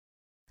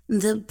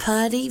The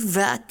Party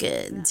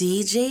Rocker,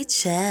 DJ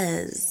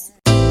Chaz.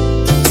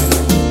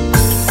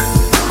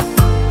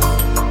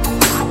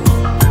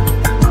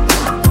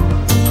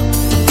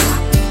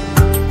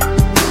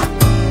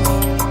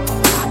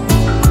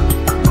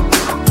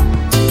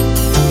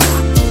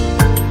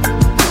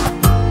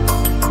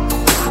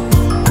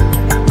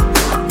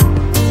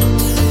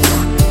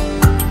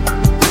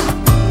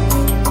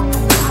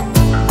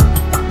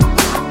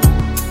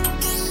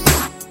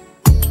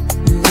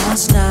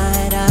 Last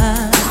night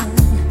I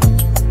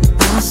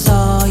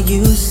saw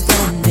you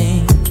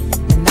standing,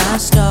 and I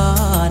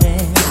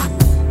started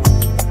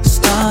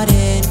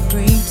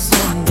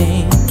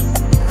pretending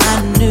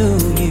I knew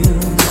you,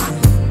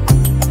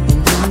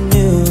 and you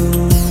knew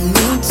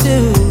me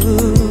too.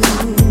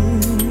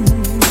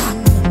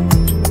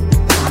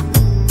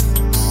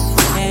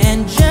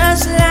 And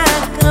just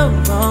like a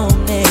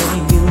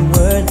romance, you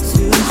were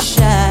too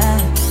shy,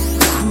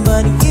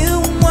 but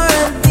you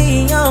weren't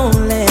the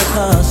only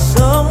cause.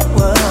 So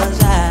was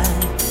I,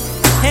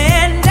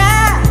 and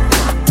I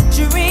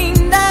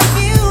dreamed of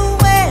you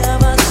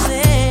ever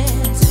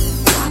since.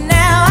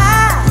 Now I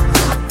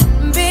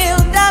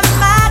build up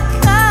my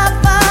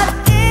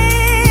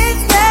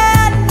confidence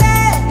that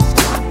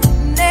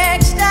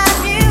next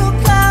time you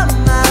come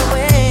my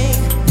way,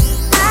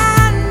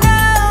 I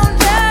know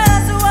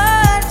just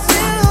what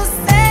to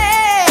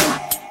say.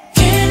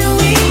 Can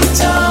we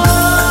talk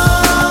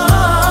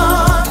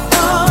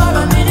for a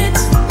minute?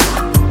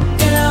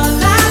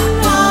 Girl, I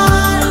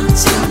want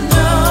to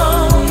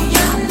know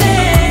your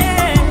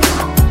name.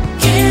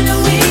 Can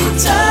we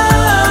talk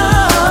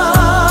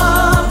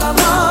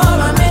for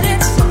a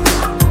minute?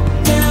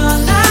 Girl,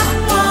 I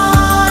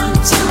want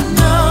to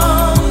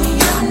know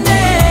your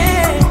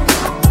name.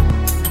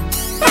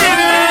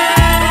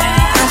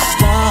 I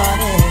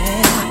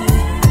started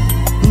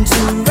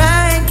to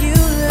write you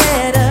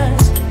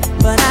letters,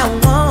 but I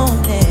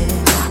wanted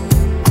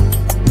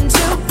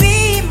to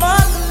be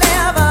more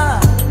clever.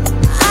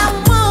 I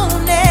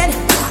wanted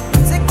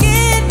to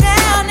get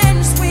down and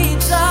sweet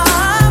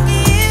talk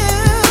you,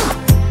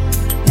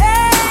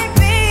 hey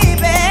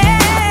baby.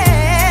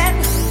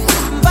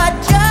 But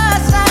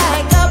just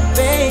like a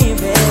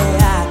baby,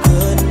 I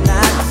could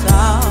not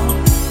talk,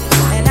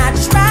 and I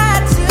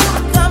tried to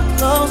come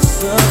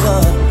closer,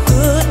 but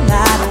could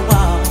not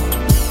walk.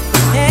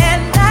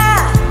 And I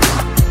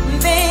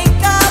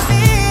think of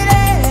it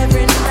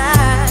every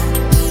night,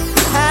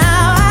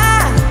 how I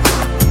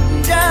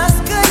just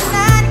could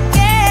not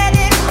get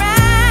it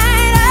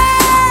right.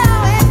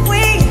 Oh, if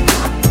we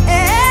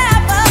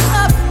ever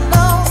come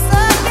close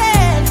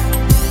again,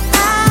 I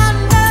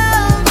know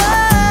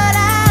what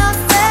I'll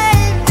say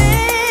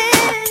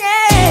then.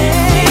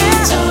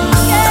 Yeah.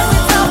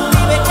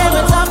 Can we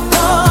talk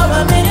for a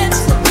minute?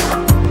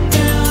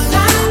 Girl, I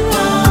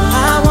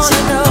want to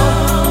know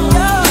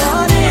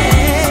your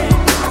name.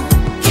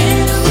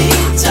 Can we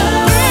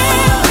talk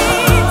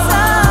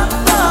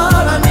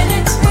for a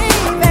minute,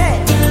 baby?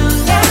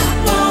 Girl, I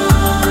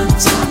want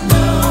to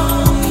know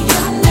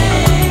your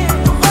name.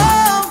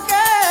 Oh,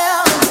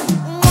 girl,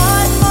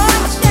 one more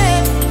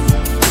chance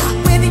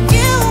with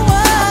you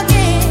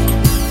again.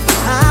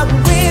 I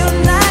will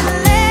not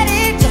let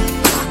it go.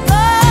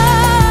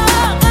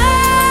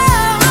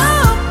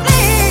 Oh,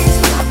 please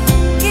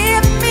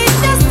give me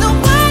just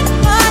one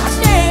more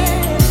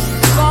chance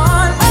for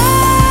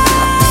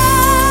love,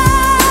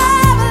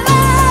 love,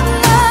 love,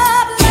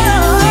 love.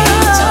 Can we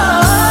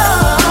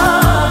talk?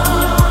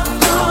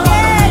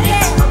 Yeah,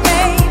 yeah,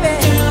 baby.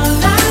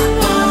 Girl, I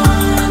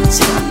want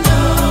to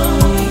know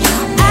your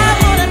name. I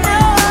wanna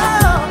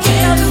know.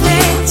 Can we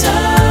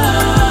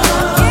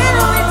talk? Can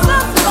we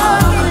talk for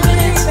a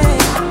minute,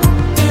 baby?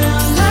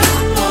 Girl, I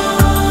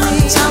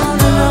want to know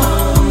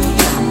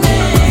your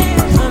name.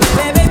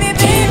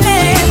 Baby,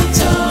 baby,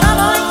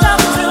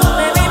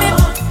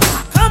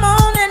 come on and talk to me, baby. Come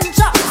on and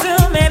talk to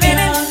me, baby.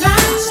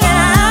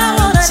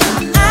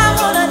 I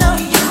wanna know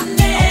your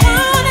name. I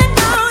wanna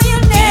know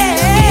your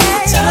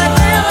name. Can we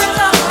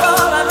talk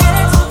for a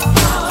minute?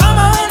 Come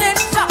on and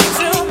talk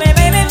to me,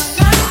 baby.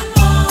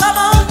 Come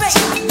on,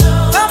 baby.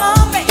 Come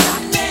on, baby.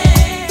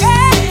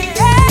 Yeah,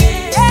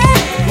 yeah,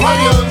 yeah.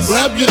 Players,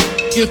 grab your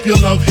if you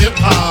love hip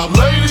hop.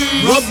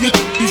 Ladies, rub your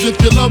if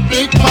you love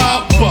Big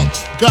Papa.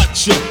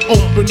 Gotcha.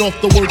 Open off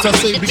the words I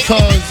say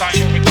because.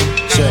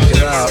 Check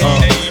it out.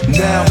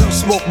 Now who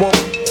smoke more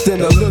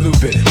than a little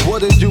bit?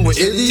 What are you, an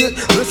idiot?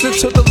 Listen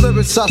to the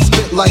lyrics I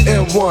spit like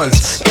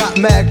M1s. Got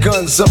mad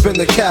guns up in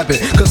the cabin,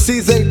 cause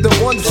these ain't the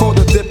one for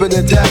the dipping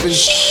and dabbing.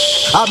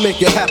 I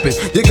make it happen.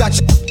 You got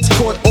your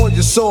caught on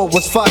your soul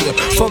was fire.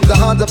 From the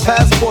Honda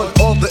Passport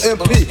or the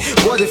MP.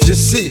 What if you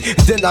see,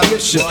 then I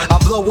miss you. I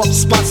blow up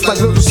spots like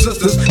little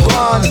sisters.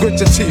 Grind, grit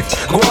your teeth.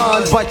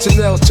 Grind, bite your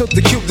nails. Took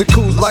the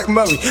cuticles like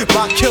Murray.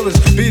 My killers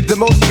be the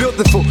most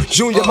beautiful.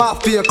 Junior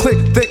Mafia click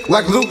thick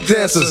like Luke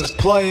dancers.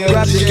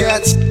 Grab your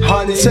gats,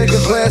 honey. Take a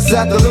glance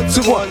at the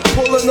little one.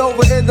 Pulling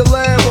over in the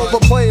Land Rover.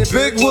 Playing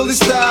Big Willie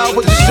style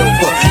with the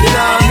chauffeur. You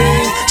know what I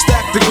mean?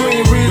 Stack the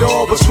green, read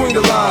all between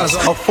the lines.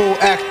 A full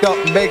act up,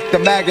 make the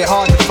maggot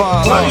hard to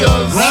find.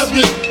 Players, grab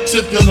your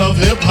if you love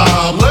hip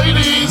hop.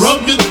 Ladies,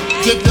 rub your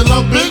if you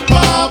love Big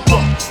Papa.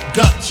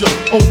 Gotcha,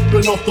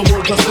 open off the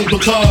words I say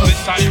because.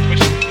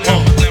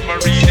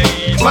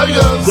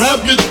 Players,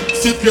 grab your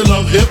if you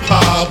love hip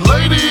hop.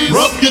 Ladies,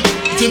 rub your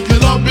if you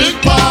love Big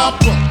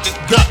Papa.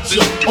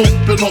 Gotcha,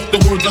 open off the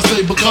words I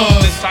say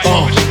because.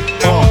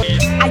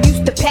 I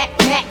used to pack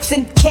Macs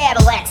and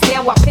Cadillacs.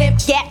 Now I pimp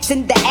gats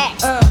in the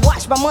axe.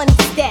 Watch my money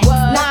stack.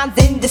 Nines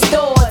in the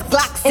stores,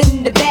 Glocks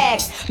in the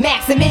bags.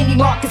 Max and Mini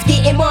Marcus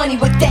getting money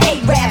with the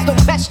A-Raps. No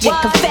question,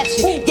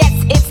 confession. Yes,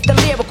 it's the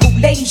lyrical.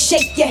 Ladies,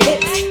 shake your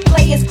hips.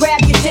 Players,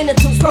 grab your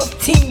genitals.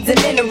 Proteins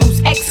and minerals.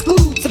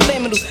 Exclude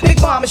subliminals.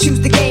 Big Mama shoots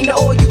the game to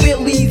all you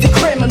willies and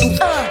criminals.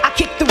 I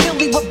kick the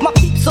wheelie with my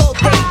peeps all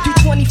day.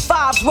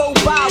 225s roll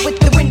by with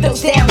the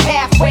windows down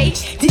halfway.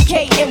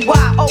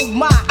 DKNY, oh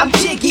my, I'm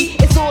jiggy.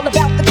 It's all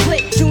about the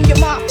click, Junior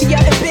Mafia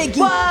and Biggie.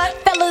 What?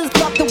 Fellas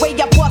love the way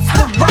I bust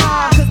the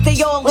rhyme, cause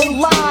they all in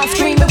line,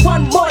 screaming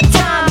one more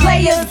time.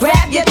 Players,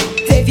 grab your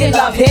if you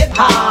love hip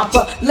hop.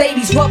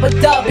 Ladies, rub a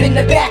dub in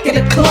the back of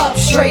the club,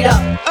 straight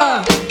up.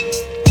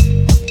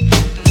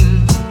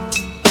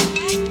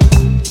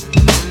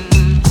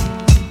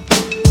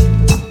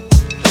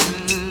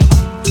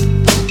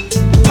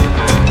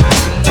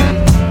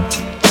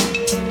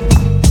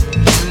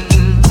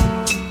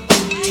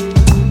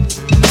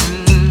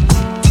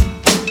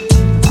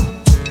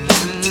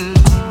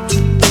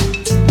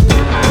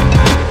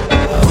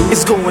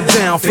 Going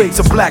down, fade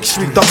to Black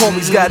Street. The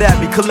homies got at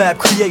me, collab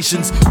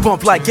creations,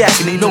 bump like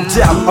agony, no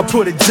doubt. I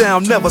put it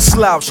down, never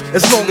slouch.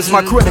 As long as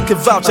my credit can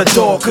vouch, a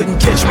dog couldn't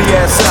catch me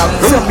ass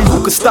out. Tell me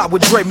who could stop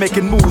with Dre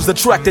making moves,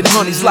 attracting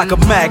honeys like a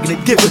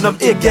magnet, giving them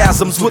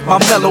orgasms with my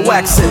mellow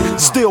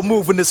accent. Still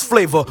moving this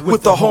flavor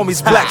with the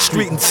homies Black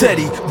Street and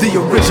Teddy, the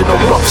original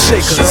rough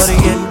shakers.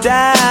 Shorty get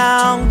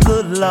down,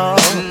 good lord.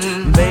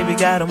 Baby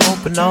got them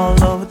open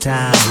all over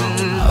town.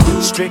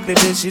 Strictly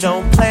bitch, you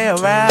don't play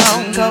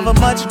around. Cover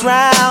much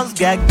grounds,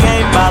 got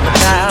game by the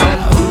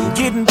pound.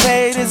 Getting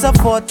paid is a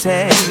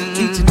forte,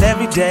 each and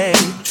every day.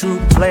 True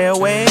play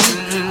away,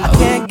 I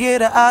can't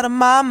get her out of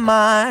my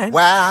mind.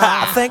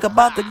 Wow, I think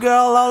about the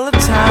girl all the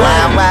time.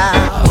 Wow,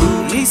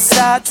 wow. East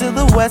side to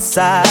the west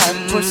side,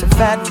 pushing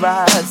fat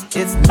rides,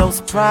 it's no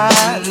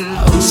surprise.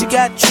 She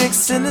got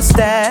tricks in the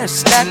stash,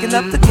 stacking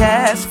up the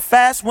cash,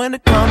 fast when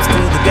it comes to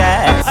the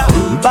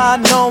gas. By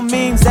no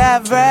means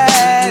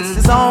average,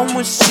 it's on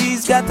when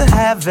she's got to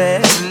have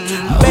it.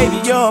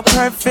 Baby, you're a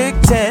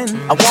perfect 10,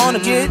 I wanna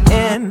get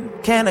in,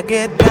 can I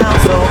get down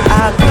so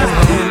I can?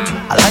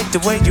 I like the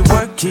way you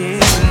work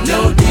it,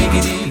 no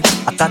diggity.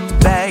 I got to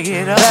bag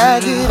it up.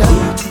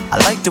 I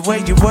like the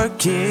way you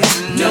work it,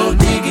 no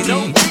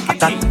diggity. I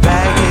got to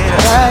bag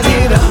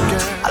it up.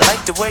 I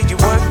like the way you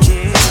work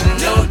it,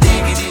 no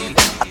diggity.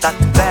 I got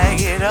to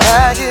bag it up.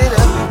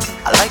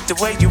 I like the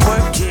way you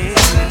work it,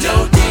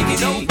 no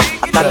diggity.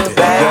 I got to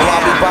bag it up.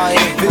 I be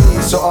buying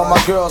V's, so all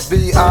my girls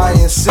be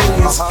eyeing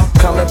C's.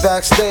 Coming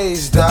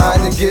backstage,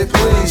 dying to get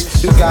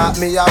pleased. You got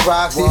me, I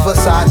rock the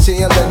Versace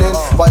and linen.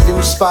 While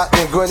you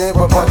spotting, grinning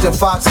with a bunch of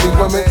foxy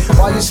women.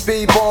 While you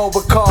speedball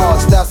with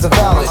cars, that's the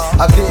valid.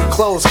 I get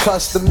clothes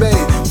custom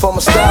made from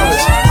a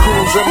stylist.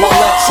 Cruise in my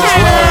Lexus,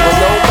 land with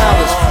no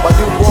malice. While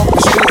you walk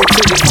the street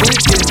until your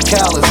feet get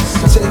callous.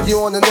 Take you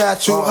on the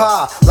natural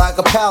high, like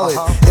a pallet.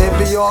 It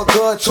be all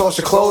good, toss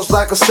your clothes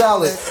like a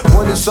salad.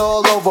 When it's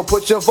all over,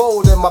 put your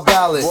vote in my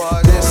ballot.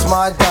 This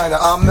my diner,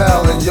 I'm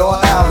Mel and you're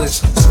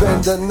Alice.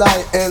 Spend the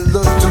night in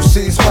Little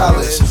C's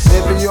Palace.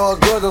 It be all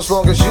good as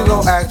long as you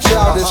don't act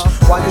childish.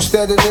 While you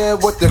standing there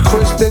with the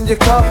crisp in your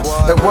cup,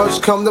 and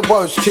worst come to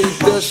worst, keep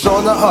this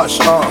on the hush.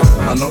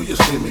 I know you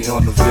see me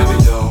on the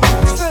video.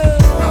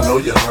 I know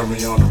you heard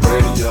me on the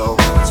radio.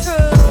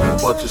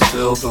 But you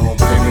still don't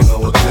pay me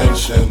no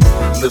attention.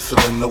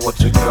 Listening to what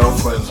your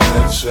girlfriends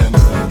mention.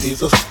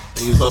 He's a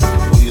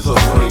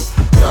freak.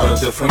 Got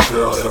a different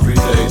girl every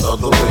day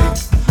of the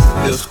week.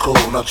 It's cool,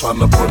 not trying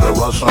to put a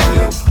rush on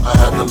you. I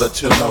had to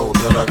let you know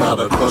that I got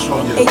a crush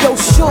on you. Hey yo,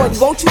 shorty,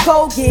 won't you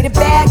go get a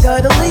bag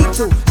of the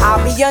lethal?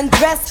 I'll be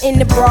undressed in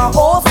the bra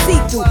all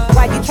see-through.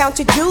 While you count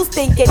your jewels,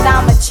 thinking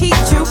I'ma cheat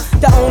you.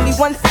 The only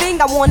one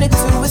thing I wanna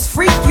do is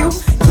freak you.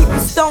 Keep your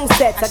stone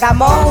sets, I got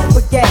my own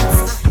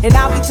baguettes. And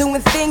I'll be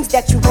doing things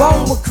that you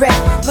won't regret.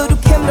 Little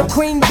Kim the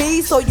queen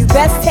bee, so you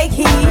best take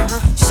heed.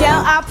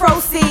 Shall I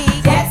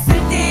proceed? Yes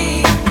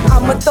indeed.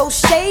 I'ma throw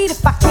shade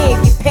if I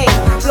can't get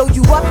paid. Blow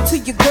you up to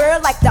your girl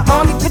like the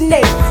army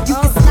grenade. You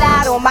can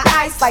slide on my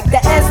ice like the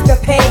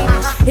escapade.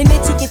 And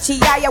itchy get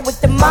yaya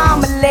with the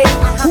marmalade.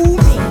 Who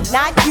me?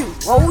 Not you.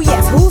 Oh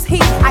yes, who's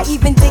he? I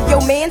even dig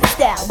your man's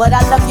style, but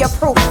I love your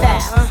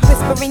profile.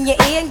 Whisper in your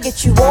ear and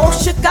get you all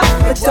shook up,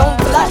 but don't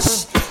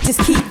blush. Just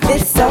keep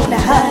this on the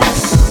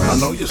hush. I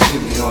know you see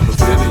me on the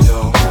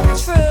video.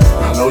 True.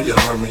 I know you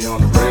heard me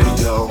on the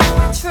radio.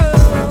 True.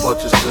 But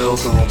you still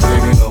don't pay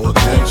me no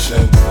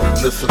attention.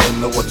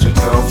 Listening to what your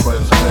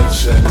girlfriends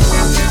mention.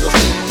 He's a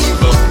freak.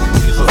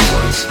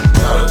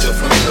 Got a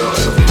different girl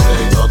every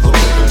day of the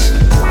week.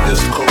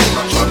 It's cool,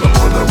 not trying to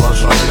put a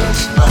rush on you.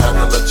 I had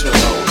to let you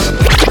know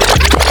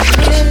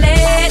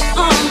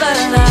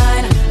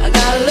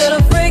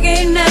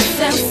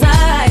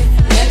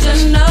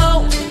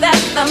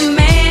a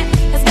man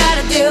has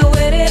gotta deal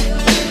with it.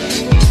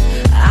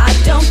 I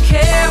don't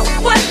care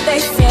what they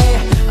say,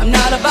 I'm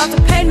not about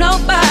to pay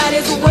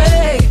nobody's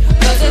way,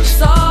 'cause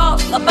it's all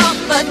about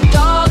the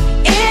dog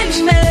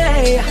in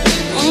me.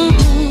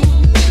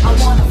 I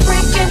want a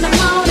freak in the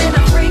morning,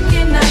 a freak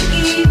in the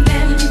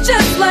evening,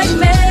 just like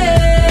me.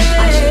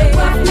 I need a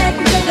roughneck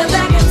nigga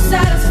that can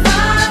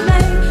satisfy me,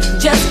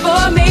 just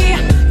for me.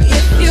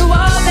 If you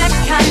are that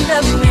kind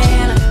of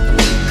man,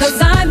 'cause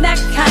I'm that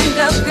kind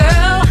of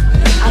girl.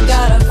 I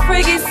got a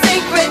freaky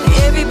secret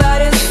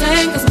everybody's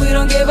saying, 'cause we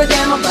don't give a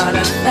damn about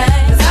a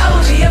thing. 'Cause I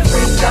will be a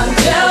freak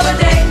until the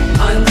day,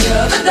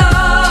 until the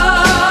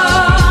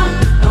dawn,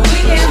 and we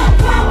can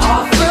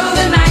all through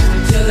the night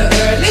till the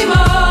early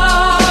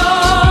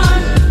morn.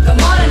 Come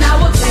on and I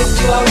will take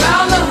you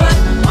around the hood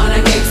on a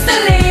gangsta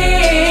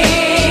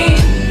lean,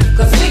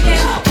 'cause we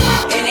can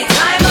any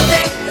time of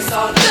day, it's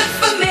all good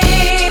for me.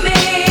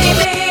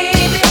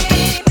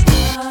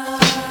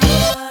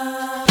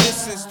 This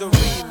is the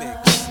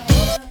remix.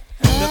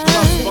 The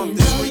club from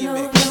this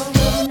remix.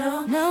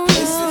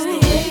 This is the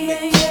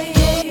remix.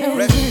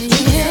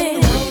 Refugee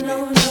anthem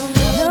remix.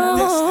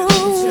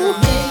 Destiny's Child.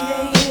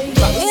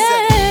 About to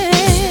say,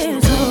 this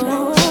is the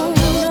remix.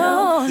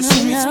 The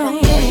streets from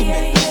the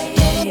remix.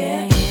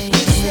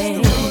 This is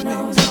the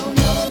remix.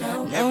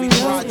 Every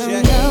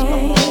project,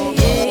 come on,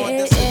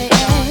 that's what we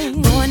got.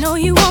 Boy, I know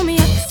you want me, I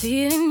can see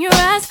it in your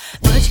eyes,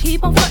 but you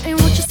keep on fronting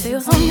what you say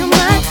was on your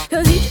mind.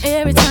 'Cause each and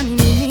every time you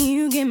need me,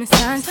 you give me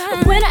signs.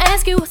 But when I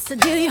ask you what's the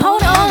deal, you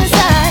hold on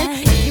inside.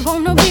 If you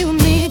wanna be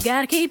with me, you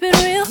gotta keep it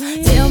real.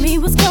 Tell me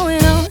what's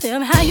going on, tell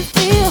me how you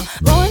feel.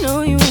 Boy, I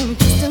know you want me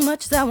just as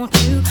much as I want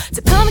you.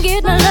 So come and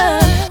get my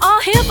love, all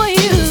here for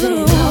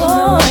you.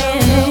 Oh,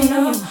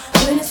 yeah.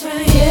 When it's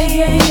ready,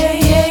 yeah.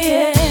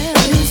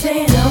 You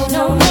say no.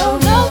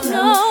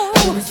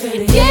 When it's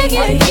ready, yeah.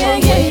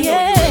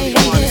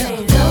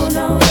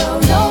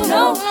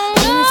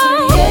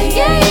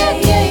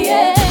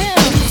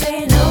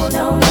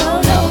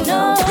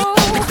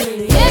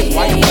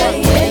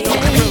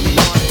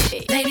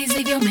 Ladies,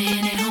 leave your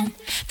man at home.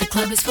 The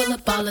club is full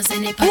of ballers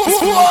and they pockets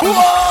full of gold.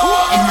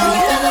 And all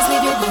you fellas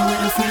leave your girl with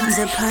her friends.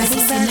 The party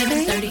It's factory,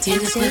 11:30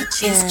 and the club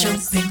is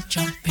DJ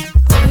jumping.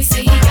 Boy,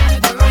 say you got a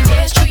girl,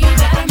 yeah, it's true you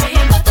got a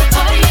man, but the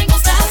party ain't gon'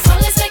 stop, so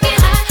let's make it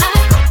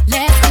hot.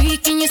 Last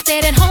weekend you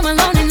stayed at home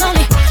alone and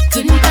lonely.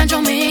 Couldn't find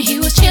your man, he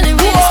was chilling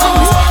with his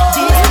homies.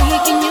 This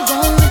weekend you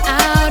going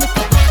out. If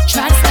he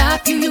try to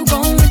stop you, you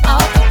going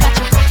off. You got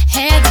your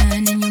hair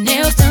done and your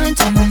nails done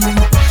too.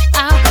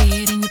 Out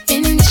there and you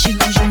finish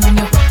shoes. You and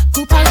your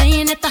group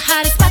parlaying at the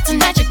hottest spot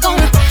tonight. You're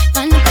gonna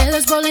find the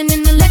fellas rolling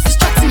in the Lexus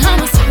trucks and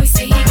Hummers. So we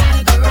say he got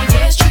a girl,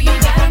 yeah, it's true you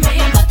got a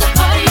man, but the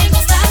party ain't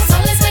gon' stop, so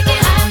let's make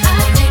it hot.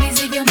 Ladies,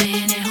 leave your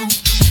man at home.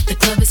 The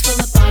club is full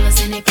of ballers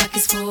and they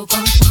pockets full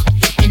grown.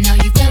 And all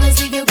you fellas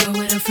leave your girl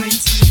with her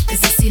friends,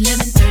 'cause it's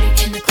 11:30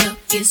 and the club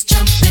is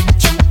jumping.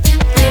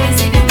 Ladies,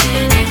 leave your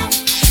man at home.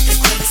 The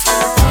club is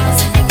full of ballers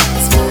and they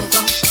pockets full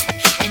grown.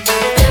 And all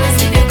you fellas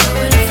leave your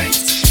girl with her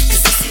friends,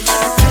 'cause it's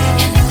 11:30 and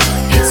the club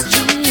is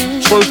jumping.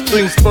 First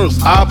things first,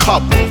 I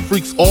pop her.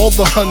 Freaks all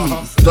the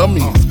honeys,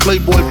 dummies,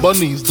 playboy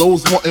bunnies,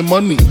 those wanting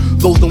money.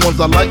 Those the ones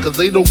I like, 'cause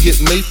they don't get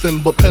Nathan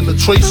but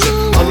penetration.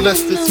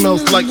 Unless it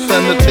smells like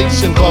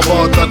sanitation.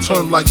 Garbage, I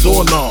turn like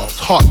doorknobs.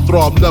 Heart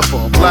throb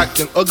never, black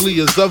and ugly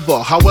as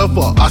ever.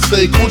 However, I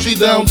stay Gucci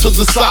down to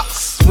the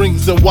socks.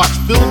 Rings and watch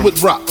filled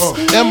with rocks.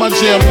 And my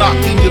jam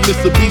knocking your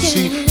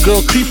Mitsubishi.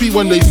 Girls creepy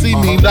when they see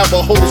me.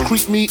 Navajos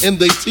creep me and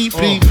they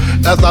TP.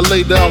 As I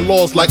lay down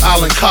laws like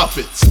Island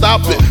Coppet.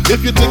 Stop it,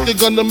 if you think you're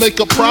gonna make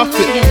a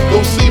profit.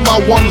 Don't see my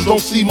ones,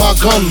 don't see my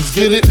guns,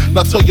 get it?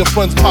 Now tell your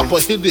friends Papa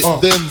hit it,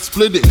 then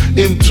split it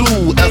in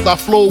two. As I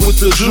flow with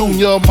the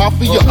Junior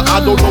Mafia. I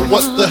don't know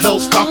what the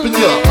hell's stopping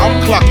ya.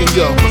 I'm clocking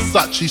ya,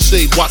 Versace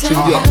shade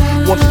watching ya.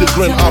 Once the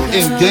grin, I'm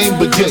in, game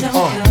begin.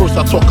 First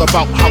I talk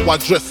about how I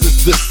dress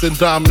is this, and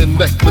diamond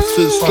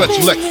necklaces, stretch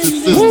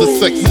Lexuses. The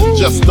sex is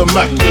just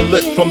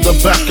immaculate. From the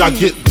back I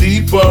get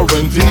deeper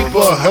and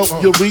deeper. Help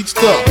you reach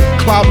the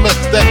climax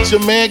that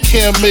your man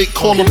can't make.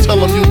 Call him, tell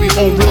him you'll be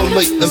home real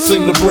late and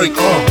sing the break.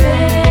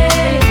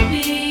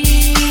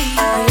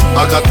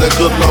 I got that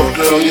good love,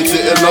 girl, you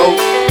didn't know.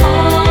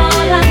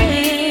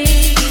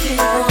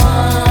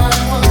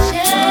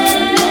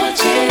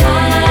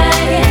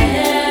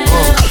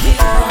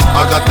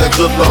 I got that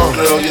good love,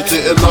 girl, you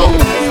didn't know.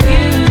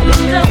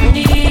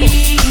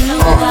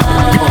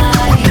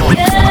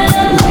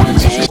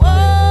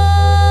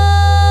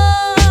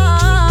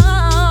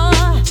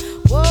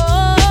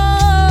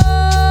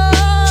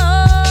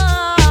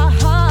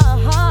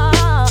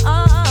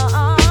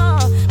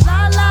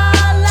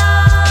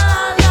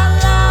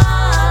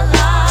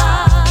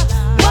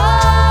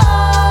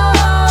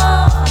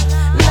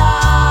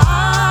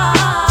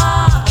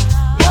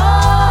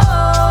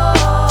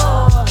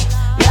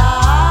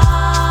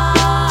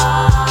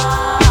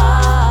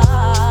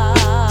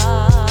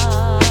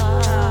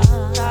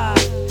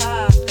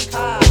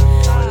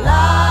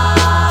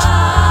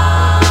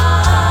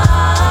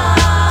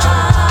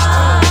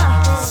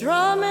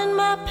 Strumming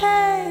my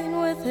pain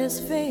with his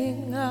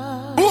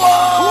finger.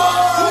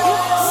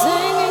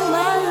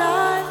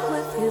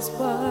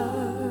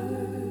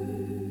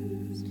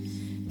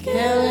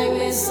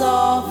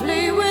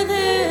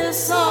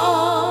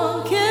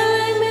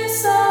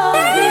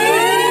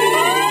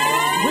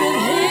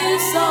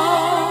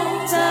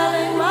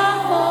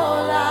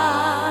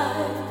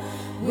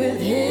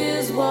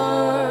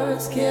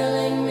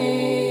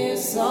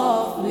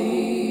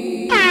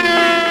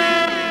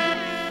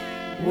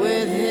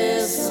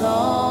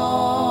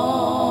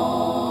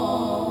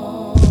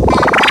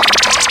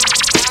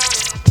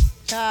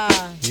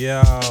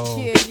 Yo,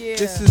 Yeah.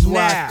 this is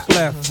why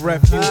Clef,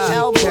 Refugee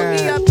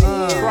Cat,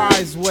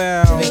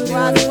 Criswell,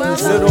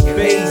 Little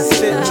Bass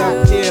sitting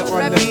up here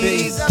on the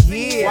bass.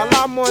 While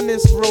I'm on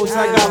this road,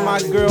 I got my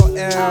girl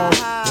L.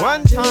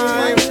 One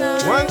time.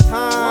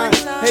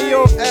 Hey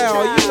yo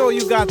L, you know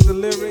you got the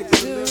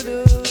lyrics.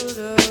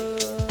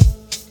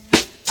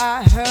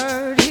 I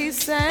heard he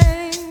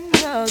sang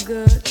a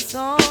good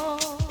song.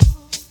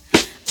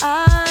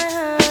 I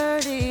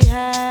heard he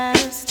had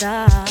a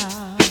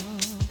style.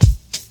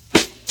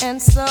 And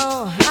so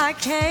I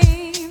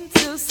came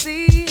to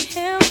see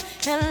him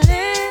and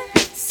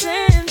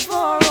listen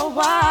for a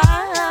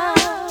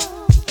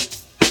while.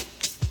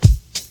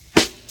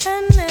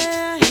 And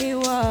there he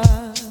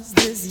was,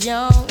 this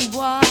young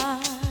boy,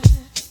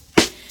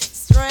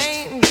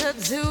 stranger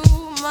to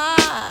my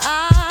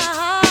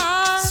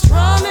eyes,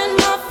 strumming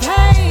my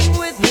pain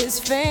with his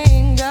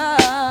fingers,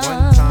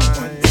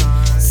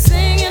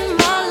 singing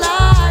my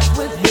life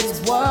with his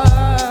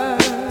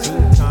words,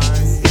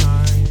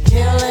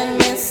 killing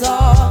me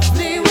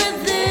softly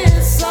with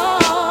this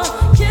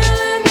song,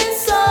 killing me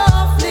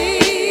softly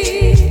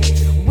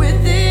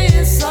with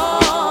this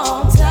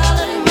song,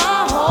 telling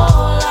my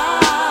whole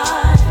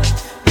life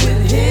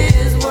with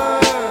his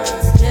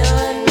words,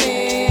 killing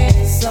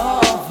me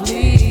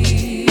softly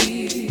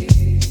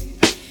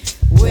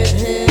with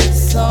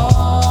his song.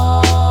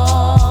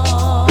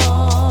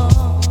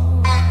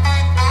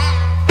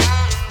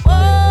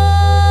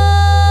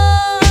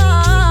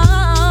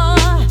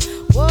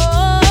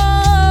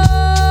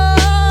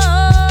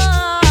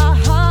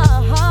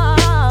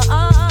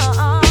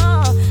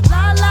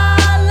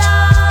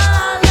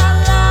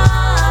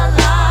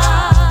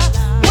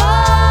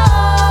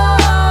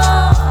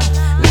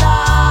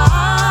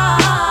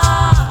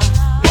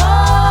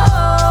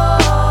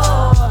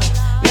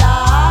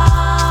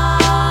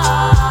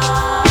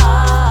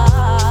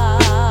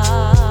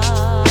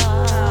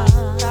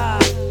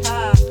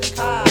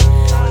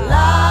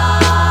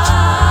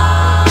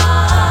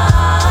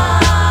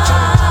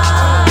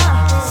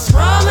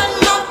 Strumming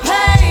my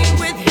pain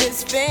with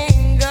his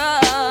fingers.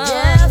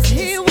 Yes,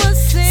 he was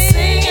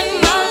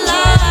singing my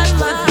life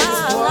with his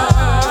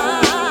words,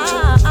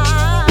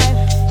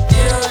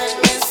 killing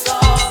me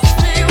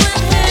softly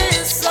with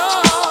his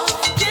song,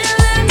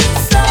 killing me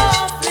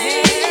softly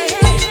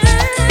with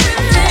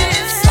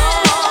his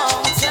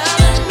song,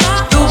 telling my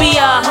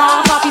Dubia,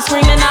 huh? Poppy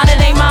screaming out of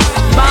they mouth.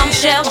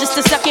 Bombshell, just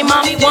a second,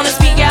 mommy wanna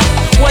speak out.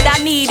 What I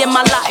need in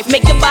my life,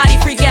 make the body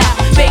freak out.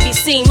 Baby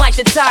seem like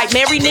the type,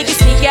 marry niggas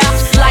sneak out.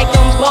 Like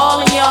I'm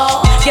ballin',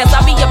 y'all. Guess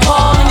I be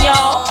appallin',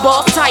 y'all.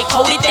 Boss type,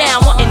 hold it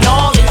down, wantin'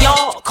 all of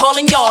y'all.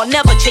 Calling y'all,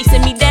 never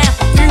chasing me down.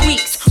 3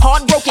 weeks,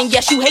 heartbroken,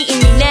 yes, you hating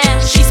me now.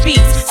 She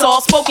speaks,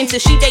 soft spoken till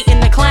she dating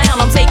the clown.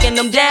 I'm taking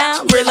them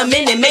down, reel them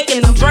in and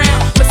making them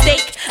drown.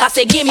 Mistake, I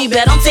said give me,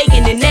 bet I'm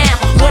taking it now.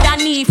 What I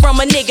need from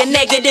a nigga,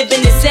 negative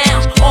in the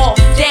sound.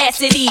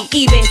 Audacity,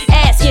 even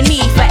asking me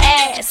for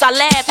ass. I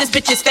laugh, this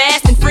bitch is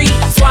fast and free.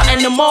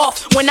 Swatting them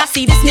off when I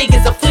see this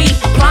nigga's a flea.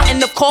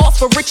 Plotting of course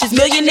for riches,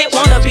 millionaire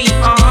wannabe.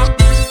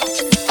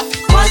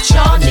 What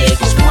y'all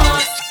niggas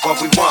want? What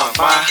we want,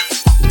 why?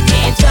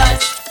 Can't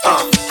touch.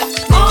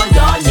 All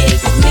y'all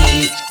niggas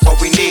need.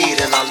 What we need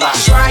in our life.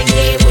 Try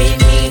here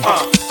with me.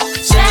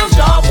 Sounds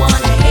y'all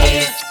wanna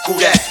hear. Who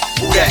that?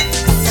 Who that?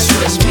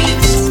 Switch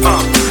beats.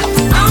 I'm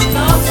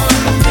the one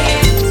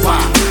prepared.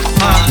 Why?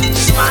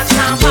 It's my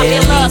time,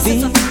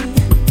 popular.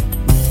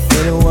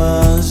 It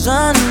was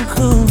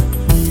uncool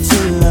to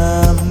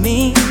love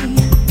me,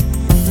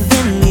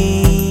 then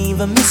leave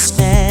me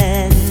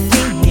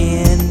standing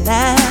here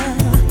now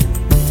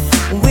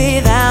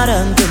without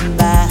a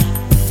goodbye.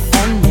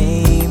 And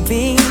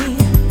maybe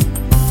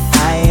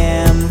I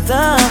am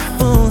the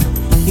fool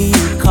you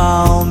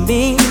call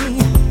me,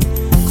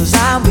 'cause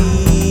I'll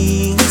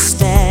be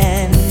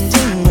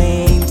standing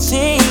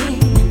waiting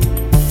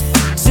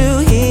to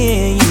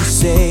hear you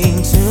say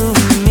to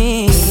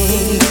me,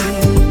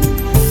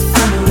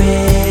 I'm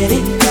ready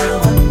now,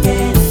 I'm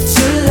ready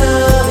to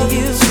love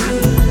you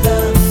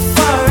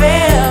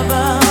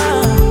forever.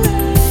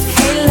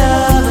 Hey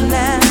lover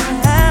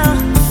now,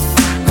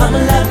 come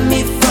and love me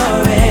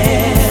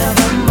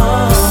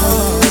forevermore.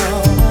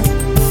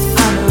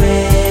 I'm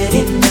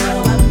ready now,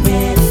 I'm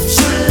ready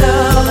to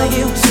love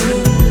you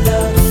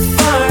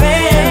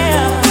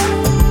forever.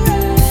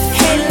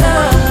 Hey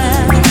lover,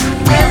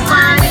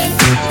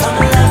 come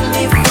and love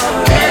me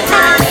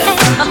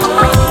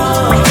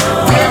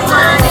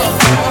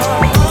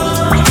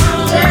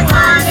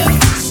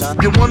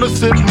You wanna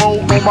sit more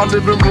on my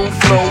living room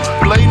floor,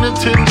 play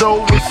Nintendo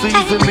with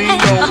season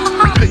Neo.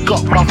 Pick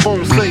up my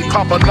phone, say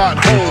Papa not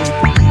home.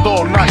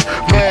 All night,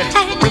 mad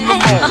in the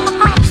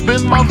morning.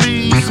 Spin my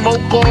V,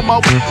 smoke all my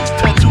weed,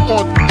 tattoo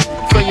on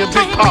saying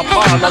Big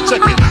Papa. Now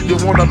check it. You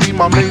wanna be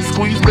my main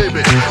squeeze,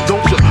 baby?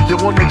 Don't you? You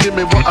wanna give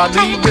me what I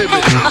need, baby?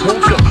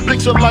 Won't you?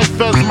 Picture life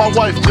as my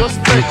wife. Just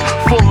think.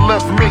 Full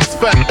left mix,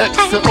 fat X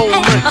and old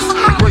links.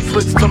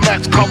 Bracelets to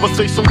match.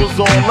 Conversation was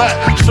all that.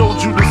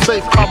 Showed you the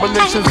safe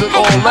combinations and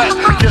all that.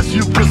 Guess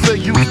you could say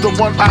you's the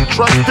one I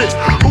trusted.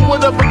 Who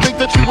would ever think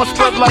that you would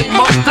spread like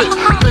mustard?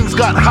 Things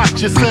got hot.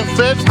 You sent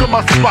feds to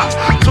my spot.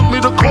 Took me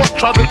to court,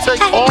 tried to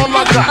take all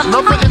I got.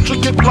 Another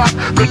intricate plot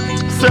that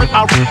said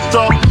I ripped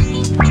up.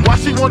 Why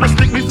she wanna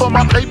stick me for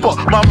my paper?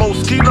 My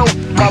Moschino,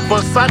 my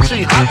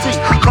Versace hottie.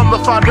 Come to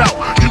find out,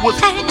 you was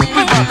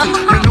everybody.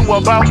 You knew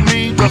about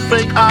me, the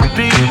fake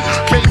ID.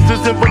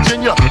 Cases in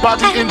Virginia,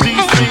 body in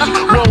DC.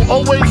 Well,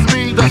 always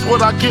me, that's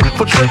what I get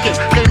for tricking.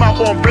 Came out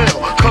on bail,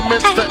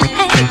 commenced to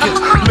kicking.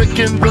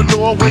 Licking the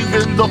door,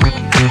 waving the...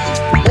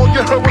 All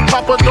you heard was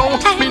Papa,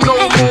 don't hit me no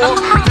more.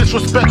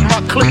 Disrespect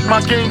my clique,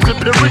 my game's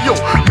imperial.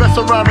 Mess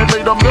around and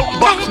made a milk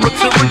box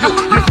material.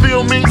 You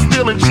feel me?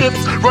 Stealing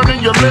chips,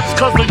 running your lips.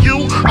 Cause of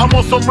you, I'm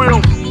on some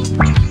real.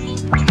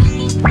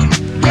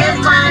 Get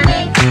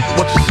money.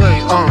 What you say,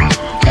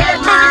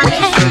 Get money.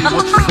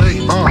 What you say,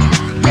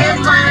 Get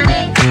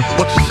money.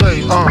 What you say,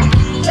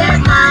 Get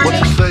money.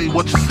 What you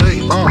say, Get money. What you say,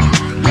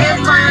 Get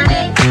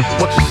money.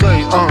 What you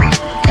say,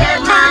 Get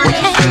money.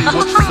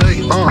 What you say,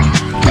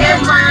 Get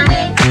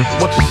money.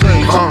 What you say,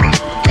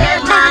 Get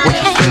money.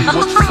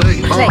 What you say,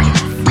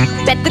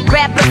 Better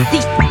grab a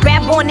seat,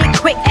 grab on it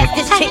quick as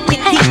this chick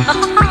get deep.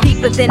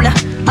 Deeper than the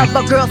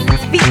other girl 6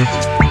 feet.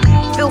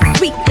 Feel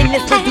sweet in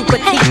this little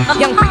petite.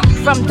 Young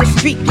from the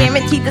street,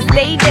 guaranteed to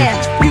stay there.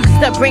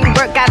 Used to bring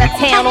work out of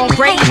town on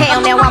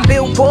Greyhound. Now I'm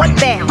billboard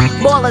bound.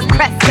 Ballers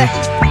press to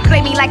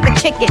play me like a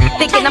chicken,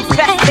 thinking I'm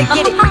stressed to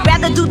get it.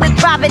 Rather do the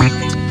driving,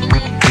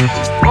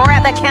 or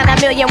rather count a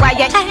million while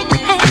you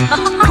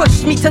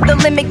push me to the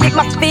limit. Get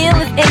my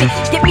feelings in it,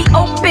 get me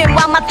open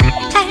while my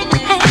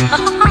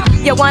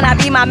you wanna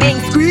be my main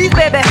squeeze,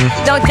 baby?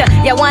 Don't you?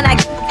 You wanna,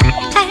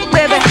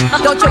 baby?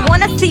 Don't you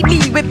wanna see me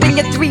whipping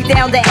your 3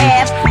 down the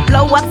ass?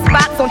 Blow up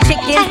spots on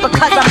chickens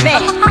because I'm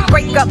mad.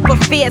 Break up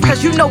affairs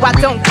cause you know I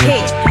don't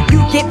care. You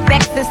get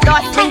vexed and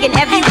start swinging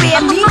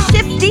everywhere. Me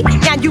shifty,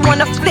 now you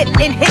wanna flip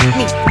and hit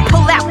me.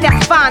 Pull out,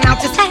 that's fine, I'll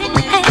just...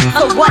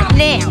 So what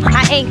now?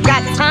 I ain't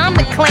got time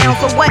to clown.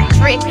 For what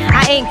trick?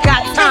 I ain't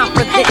got time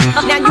for this.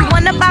 Now you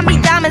wanna buy me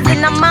diamonds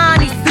in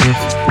Armani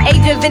suits,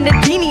 Age of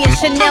Venedini and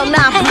Chanel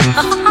 9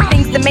 boots.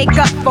 Things to make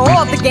up for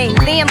all the games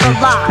and the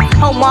lies.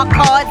 Hallmark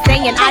card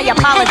saying I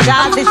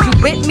apologize. Is you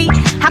with me?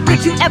 How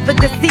could you ever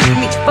deceive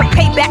me? But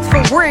payback's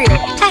for real.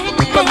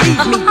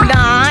 Believe me,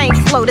 nah, I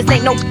ain't slow. This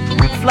ain't no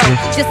flow.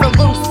 Just a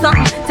little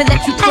something to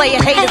let you play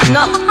and haters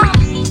know.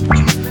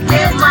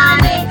 Get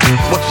money.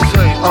 What you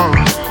say,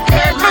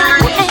 Get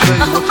money.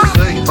 What you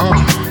say,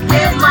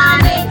 Get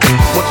money.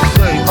 What you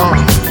say,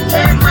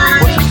 Get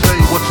money.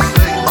 What you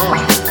say,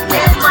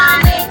 Get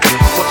money.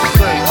 What you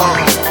say,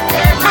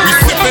 Get We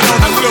money. sippin'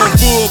 on a little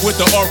bull with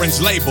the orange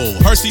label.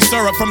 Hershey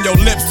syrup from your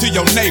lips to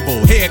your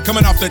navel. Head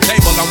coming off the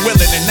table, I'm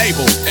willing and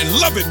able. And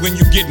love it when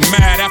you get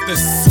mad after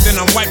then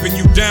I'm wiping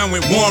you down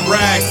with warm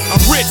rags.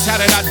 I'm rich, how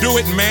did I do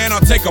it, man?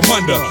 I'll take 'em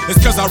under.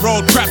 It's cause I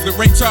rolled craps with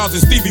Ray Charles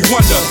and Stevie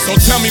Wonder. So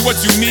tell me what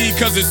you need,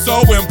 cause it's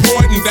so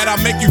important that I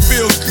make you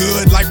feel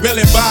good like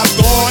Billy Bob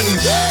Thornton.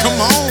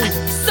 Come on.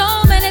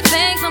 So many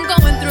things I'm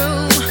going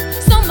through,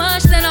 so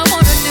much that I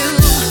wanna do.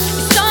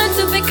 It's starting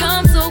to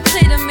become so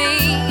clear to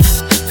me.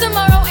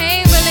 Tomorrow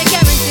ain't really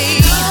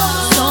guaranteed.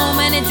 So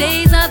many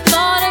days I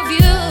thought of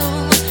you.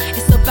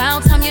 It's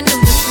about time you knew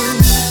the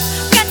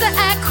truth. Got to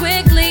act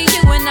quickly,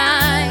 you and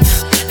I,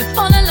 and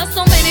fall in love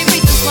so many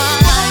reasons why. So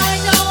why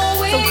don't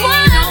we fall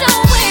in love?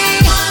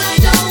 Why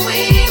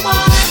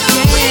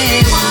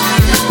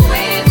don't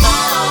we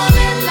fall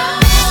in love?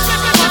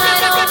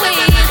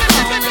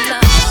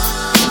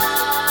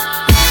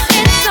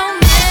 It's so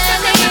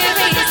many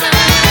reasons.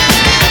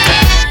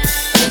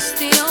 It's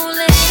the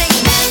only thing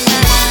that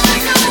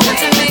matters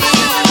to me.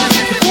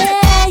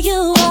 There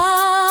you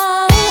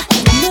are,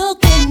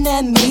 looking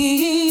at me.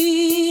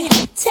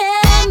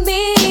 Tell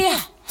me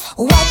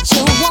what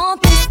you want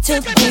this to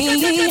be.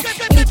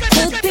 It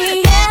could be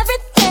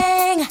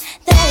everything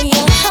that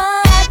your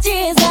heart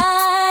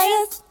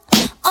desires.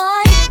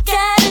 All you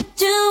gotta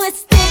do is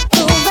stick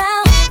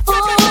around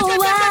for a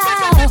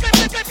while.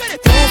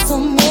 There's so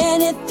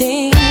many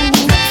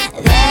things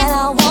that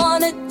I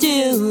wanna do.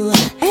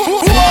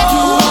 Take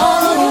you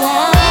all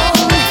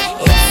around.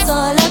 It's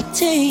all up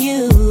to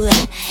you.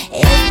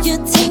 If you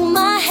take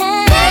my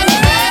hand,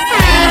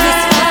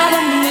 just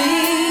follow me.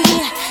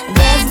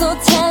 There's no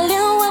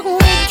telling what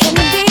we can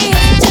be.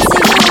 Just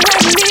you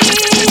and me,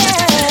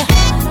 yeah.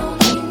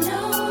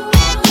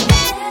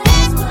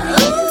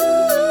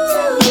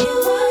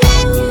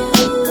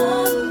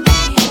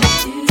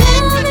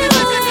 Tell me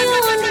what you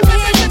want me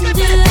to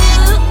do.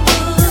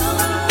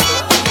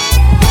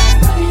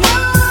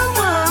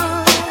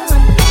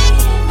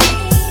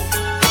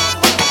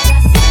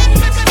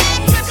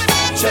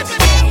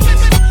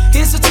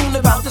 Here's a tune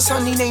about this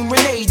honey named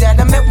Renee that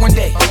I met one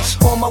day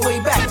on my way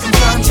back from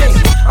John Jay.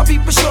 I'm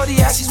peeping shorty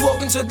as she's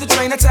walking to the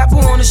train. I tap her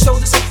on the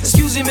shoulders.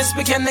 Excuse me, miss,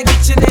 but can I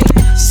get your name?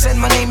 She said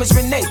my name is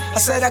Renee. I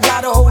said I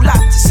got a whole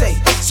lot to say.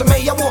 So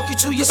may I walk you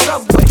to your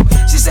subway?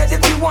 She said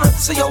if you want.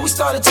 So yo, we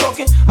started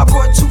talking. I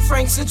brought 2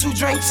 francs and 2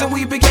 drinks and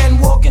we began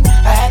walking.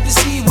 I had to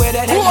see where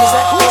that head was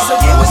at. So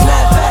it was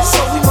mad fast. So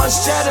we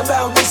must chat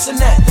about this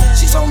and that.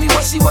 She told me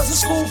what she was in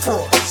school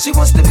for. She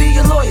wants to be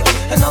a lawyer.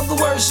 In other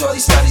words, shorty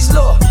studies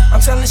law.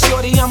 I'm telling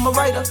shorty I'm a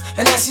writer.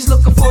 And as she's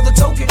looking for the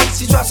token,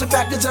 she drops a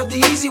package of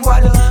the Easy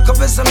Wider.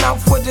 Covers her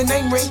mouth with the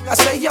name ring. I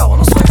say yo,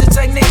 don't switch the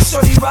technique,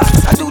 shorty rock.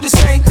 I do the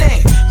same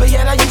thing, but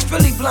yet I use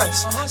Philly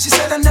blunts. She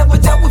said I never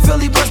dealt with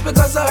Philly blunts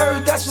because I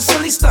heard that's for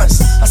silly stunts.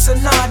 I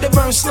said nah, they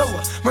burn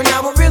slower. Right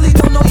now I really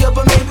don't know you,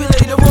 but maybe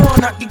later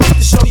on I can get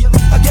to show you.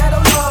 A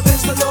ghetto love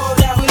is the law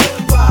that we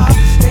live by.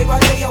 Day by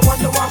day I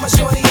wonder why my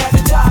shorty had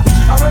to die.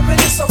 I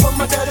reminisce over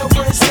my ghetto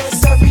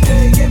princess every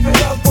day. Give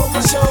it up for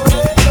my shorty.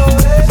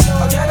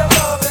 A ghetto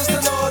love is the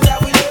law that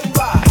we live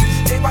by.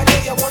 Day by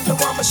day I wonder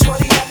why my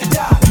shorty had to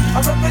die. I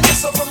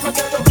reminisce over my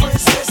ghetto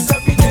princess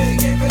every day.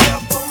 Give it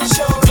up for my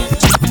shorty.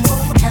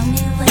 Tell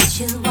me what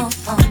you want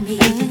from me.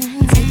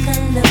 Take a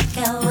look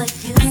at what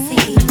you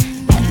see.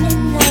 Let me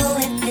know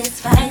if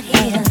it's right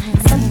here.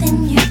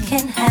 Something you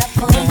can have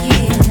for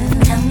years.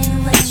 Tell me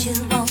what you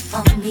want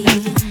from me.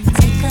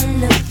 Take a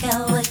look at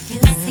what you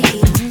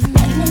see.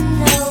 Let me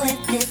know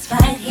if it's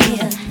right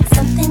here.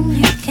 Something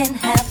you can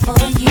have for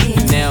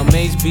years. Now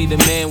Mace be the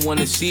man,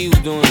 wanna see you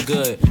doing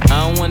good.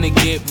 I don't wanna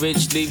get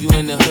rich, leave you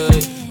in the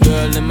hood.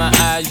 Girl, in my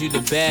eyes, you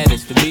the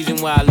baddest. The reason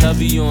why I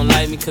love you, you don't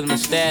like me cause my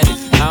status.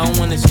 I don't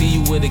wanna see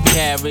you with a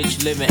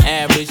carriage, living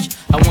average.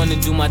 I wanna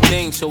do my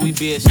thing so we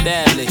be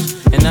established.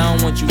 And I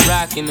don't want you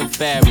rocking the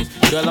fabrics.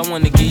 Girl, I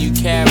wanna give you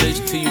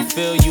carriage till you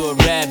feel you a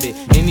rabbit.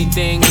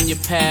 Anything in your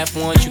path,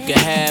 want you can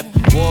have.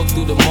 Walk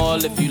through the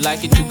mall, if you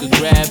like it, you could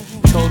grab.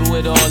 Total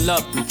it all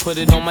up and put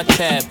it on my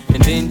tab.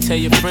 And then tell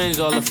your friends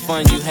all the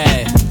fun you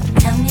had.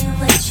 Tell me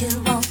what you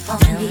want from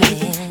me.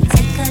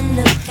 Take a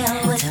look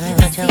at what you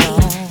see.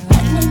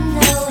 Let me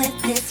know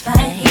if it's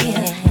right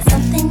here.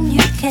 Something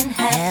you can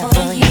have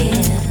for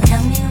years.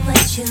 Tell me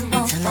what you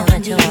want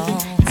from me.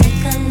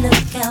 Take a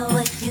look at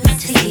what you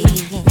see.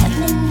 Let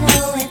me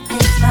know if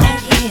it's right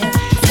here.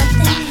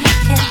 Something you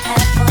can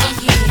have for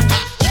years.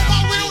 All my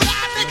real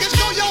live niggas,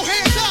 throw your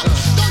hands up.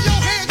 Throw your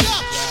hands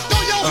up.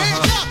 Throw your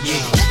hands up.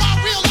 All my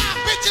real live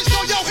bitches,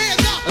 throw your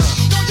hands up.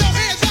 Throw your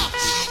hands up.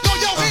 Throw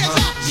your hands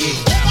up.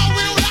 All my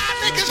real live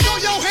niggas, throw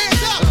your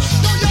hands up.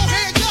 Throw your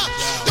hands up.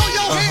 Throw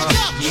your hands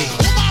up.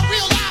 All my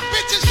real live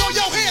bitches, throw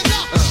your hands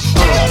up.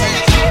 Throw your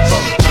hands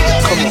up.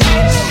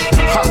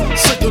 Ha,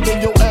 sicker than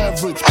your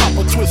average.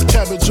 Papa twist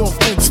cabbage off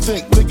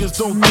instinct. Niggas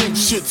don't think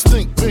shit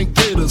stink. Pink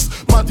Gators,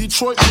 my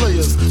Detroit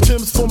players.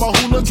 Tim's for my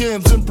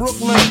hooligans in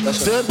Brooklyn.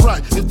 Dead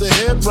right, if the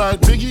head right,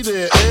 Biggie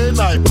there every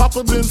night.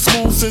 Papa been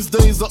smooth since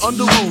days of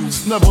under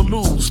rules. Never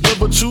lose,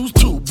 never choose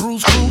to.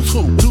 Bruise, cruise,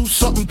 who? Do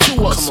something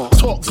to us.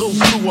 Talk, go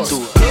through us.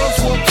 Girls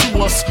want to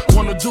us,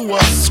 wanna do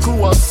us.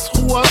 Screw us,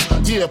 who us?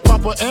 Yeah,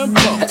 Papa and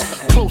Pump.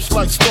 Close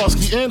like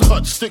Starsky and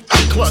Hutch, stick to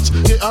clutch.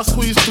 Yeah, I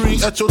squeeze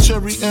 3 at your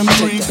cherry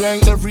M3.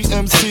 Bang every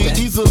MC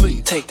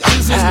easily.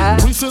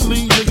 Easily.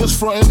 Recently, niggas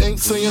frontin' ain't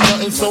saying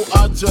nothing, so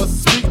I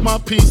just speak my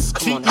peace.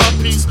 Keep my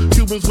peace.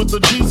 Cubans with the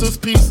Jesus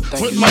peace.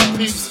 With my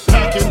peace.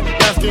 Packing,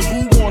 asking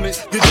who want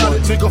it. You got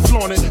it, nigga,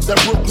 flaunt it. That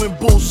Brooklyn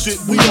bullshit,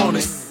 we on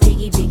it.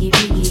 Biggie, biggie,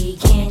 biggie,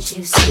 can't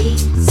you see?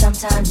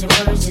 Sometimes your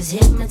words just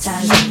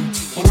hypnotize me.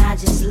 And I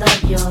just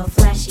love your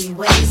flashy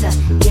ways. I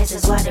guess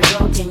that's why they're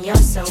broken, you're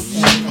so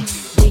fake.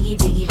 Biggie,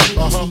 biggie,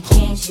 biggie,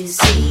 can't you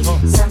see?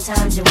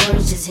 Sometimes your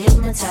words just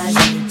hypnotize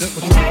me.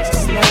 And I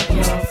just love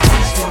your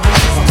flashy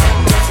ways. I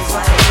guess that's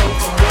why they're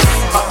broken, you're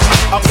so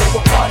fake. I throw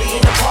a party in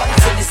the party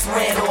till it's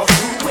ran off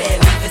through. And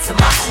leave it to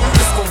my crew,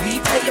 it's gon'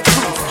 replay your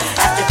proof.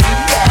 After 3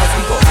 hours,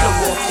 we gon'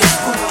 blow off this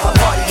roof. A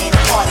party in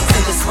the party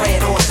till it's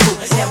ran off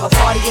through. Never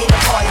party in the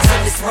party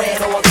till it's ran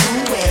off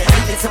through. And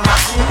leave it to my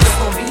crew, it's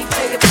gon'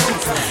 replay your proof.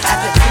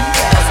 After 3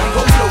 hours, we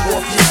gon' blow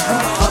off this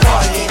roof. A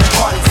party in the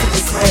party till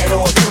it's ran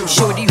off through.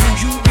 Shorty, who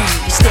you be?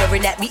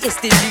 Staring at me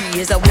instantly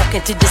as I walk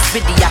into this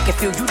city. I can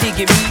feel you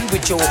digging me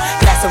with your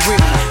glass of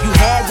Remy. You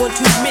had one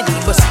too many,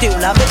 but still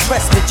I'm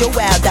impressed with your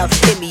wild out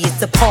in me.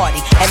 It's a party,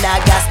 and I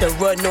got to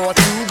run on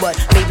through. But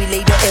maybe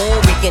later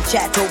on we can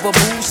chat over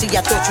booze. See,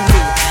 I thought you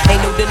knew.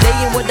 Ain't no delay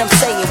in what I'm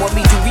saying. Want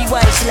me to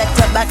rewind, select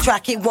up,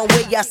 backtrack it one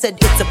way. I said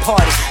it's a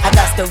party. I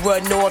got to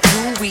run on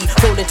through. We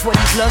rolling 20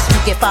 plus.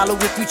 You can follow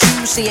if you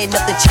choose. See, ain't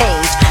nothing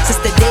changed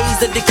since the days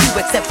of the queue,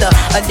 except the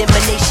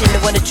elimination. The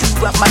one to chew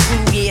up my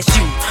crew, yeah, it's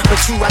you. But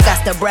true, I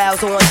got to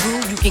browse on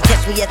through. You can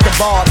catch me at the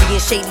bar,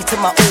 being shady to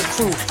my old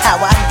crew.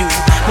 How I do,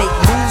 make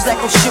moves like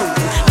I'm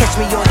shooting. Catch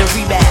me on the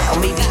rebound,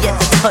 maybe at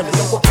the tunnel.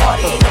 No, a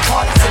party ain't a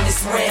party till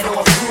it's ran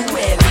off through.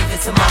 And leave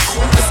it to my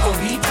crew, it's gon'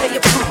 replay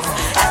your proof.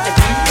 After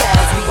 3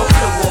 rounds, we gon'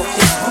 blow off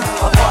this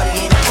roof. A party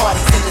ain't a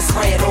party till it's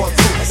ran off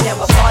through. Now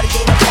a party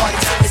ain't a party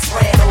till it's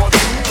ran off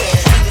through.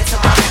 And leave it to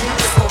my crew,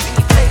 it's gon'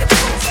 replay your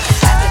proof.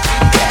 After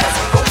 3 rounds,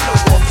 we gon'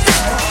 blow off this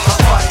roof. A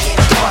party ain't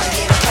a party,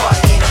 ain't a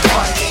party, ain't a party, ain't a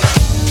party.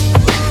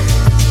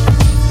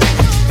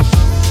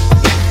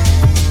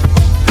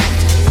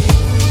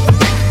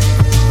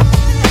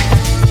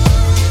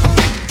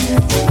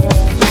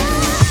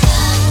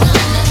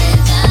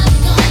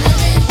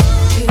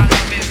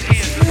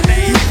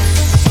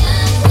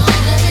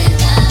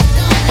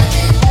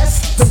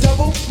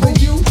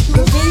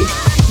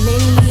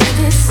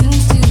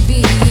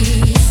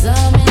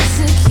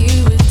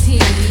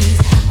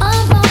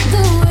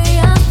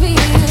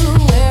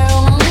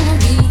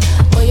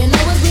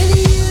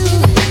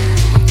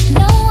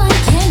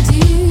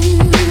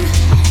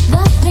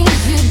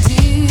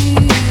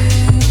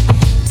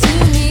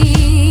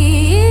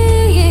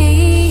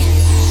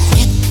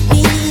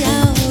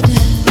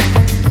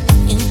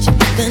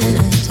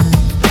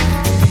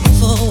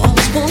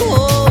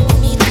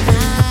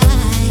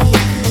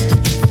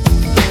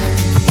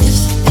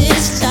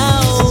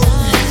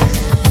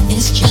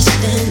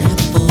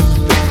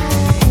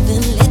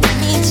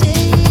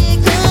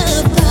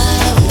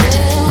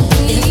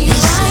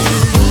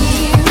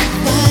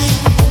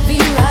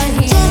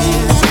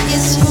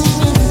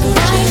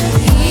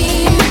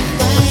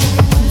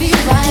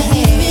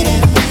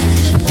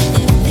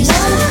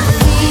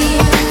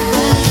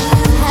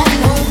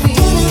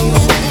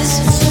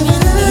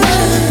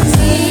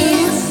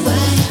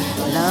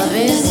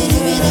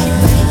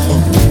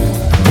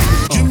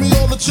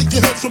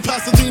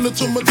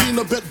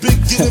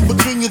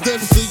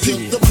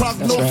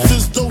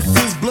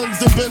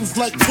 blends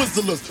like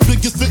Twizzlers.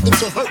 Biggest victim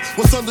to hurt,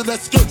 what's under that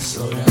skirt?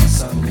 Slow down,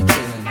 something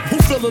killing. Who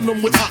filling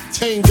them with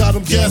octane? Got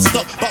them gassed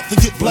up, about to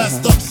get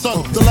blasted up,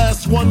 son. The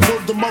last one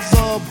word the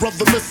mother,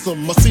 brother miss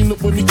him. I seen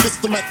it when he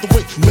kissed him at the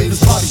wake, made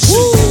his body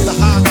shake. The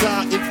high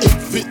guy in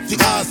 850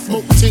 eyes,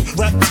 smoke tink,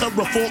 rap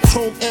terror, full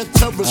chrome and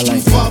terror.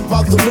 Street five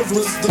by the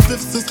rivers, the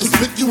fifth is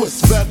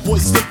conspicuous. Bad boy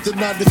slipped in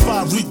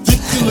 95,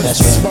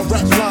 ridiculous. My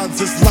rap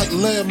lines is like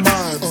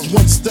landmines.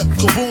 One step,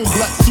 kaboom,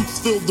 black suits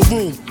fill the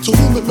room. To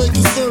whom it may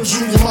concern,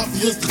 Junior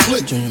Mafia's the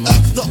click.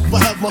 Act up, I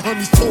have my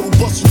honeys total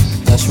bustle.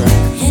 That's right.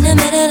 In the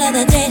middle of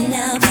the day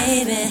now,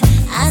 baby,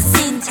 I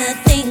seem to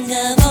think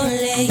of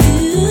only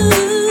you.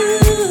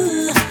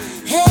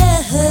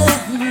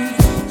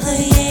 Oh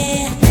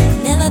yeah,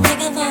 never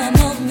thinking for a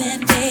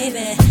moment,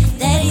 baby,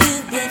 that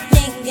you'd be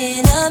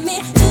thinking of me.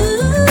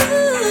 Ooh,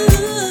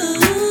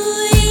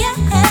 yeah.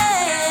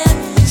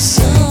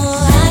 So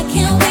I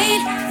can't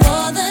wait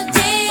for the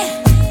day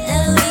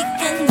that we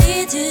can be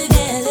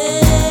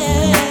together.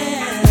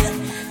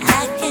 I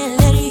can't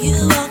let you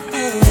walk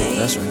away.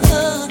 That's right.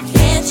 Oh,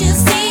 can't you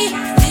see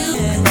you?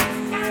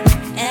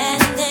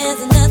 And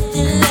there's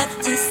nothing left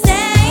to say.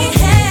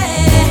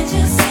 Can't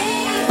you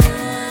see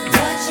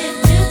what you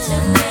do to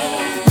me?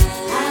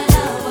 I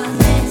know what's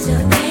meant to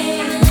be.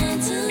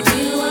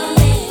 You are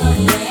made for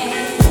me.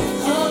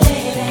 Oh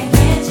baby,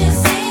 can't you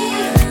see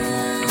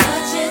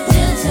what you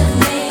do to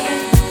me?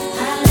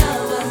 I know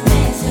what's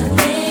meant to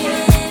be.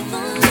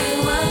 You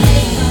are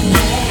made for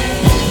me.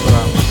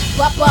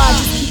 Papa,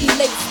 just keep me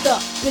laced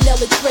up.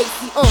 Vanilla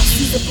Tracy,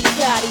 Caesar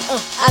Bugatti,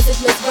 Isaac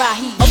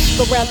Mizrahi. Up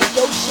around the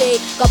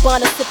Dolce,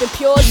 Gabbana sipping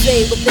Pure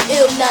Zay with the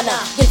ill nana.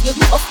 You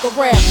up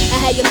around. I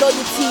had your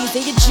loyalties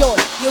and your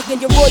joint. You'll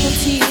get your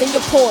royalties and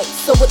your points.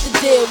 So what the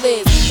deal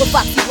is? With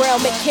Foxy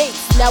Brown met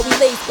Case. Now we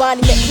lace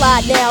Bonnie met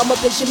Clyde. Now I'm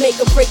up in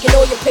Jamaica breaking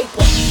all your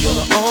paper. You're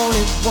the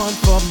only one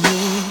for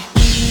me.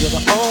 You're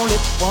the only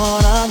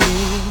one I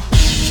need.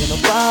 Can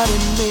nobody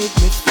make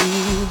me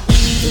feel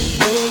the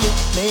way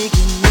you're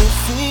making me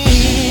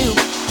feel?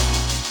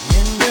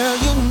 And girl,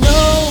 you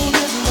know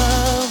this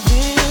love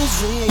is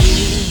real.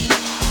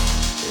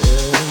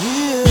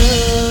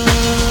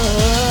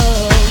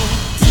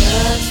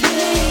 Touch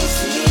me,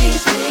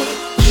 seize me,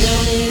 feel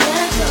me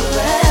and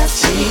caress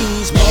me.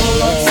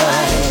 Hold on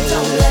tight,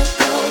 don't let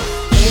go.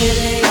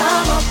 Baby,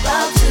 I'm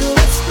about to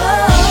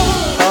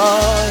explode. Oh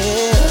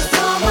yeah. 'Cause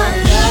all my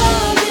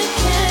love you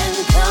can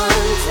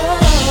control.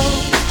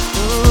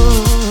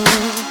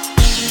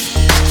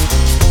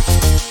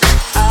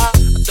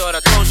 I thought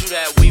I told you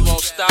that we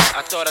won't stop.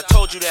 I thought I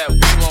told you that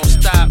we won't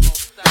stop.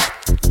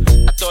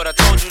 I thought I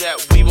told you that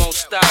we won't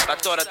stop. I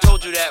thought I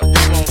told you that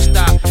we won't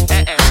stop.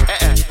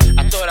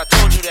 I thought I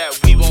told you that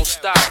we won't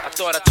stop. I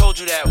thought I told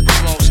you that we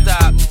won't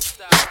stop.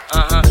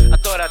 I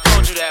thought I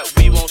told you that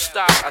we won't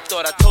stop. I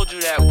thought I told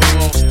you that we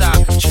won't stop.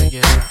 Check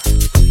it out.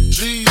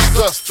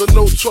 Jesus, the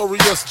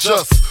notorious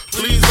just.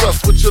 Please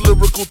us with your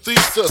lyrical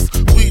thesis.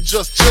 We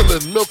just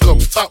chillin', milk 'em,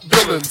 top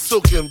billin',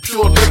 silkin',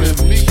 pure linen,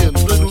 me and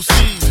little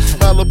C's,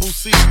 Malibu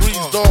sea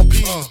breeze, dawn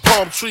peas,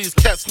 palm trees,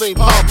 cats named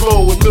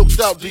Pablo and milked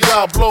out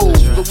Diablo.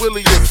 The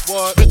williest,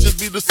 bitches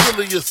be the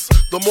silliest.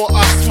 The more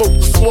I smoke,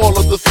 the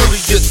smaller the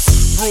silly gets.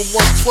 Room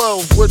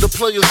 112, where the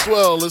players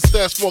dwell, and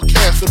stash more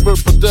cash than Bert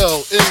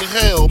Fidel.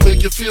 Inhale,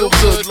 make you feel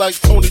good like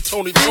Tony.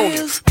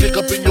 Pick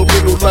up in your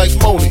middle like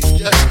Moni.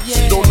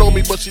 She don't know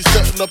me, but she's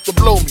setting up to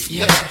blow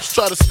me.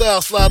 Try to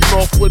style sliding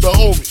off with a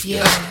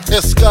homie.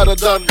 Escada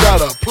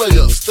Dandada,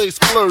 player, stay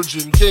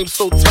splurging. Game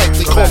so tight,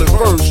 they call it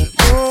version.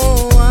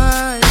 Oh,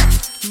 I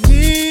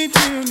need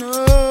to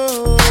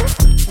know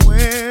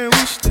where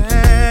we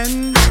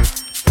stand.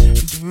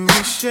 Do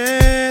we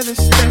share the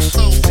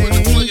special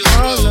thing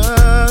called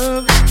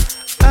love?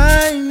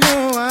 I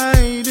know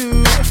I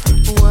do.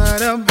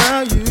 What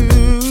about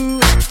you?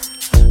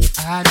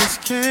 I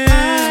just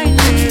can't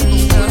get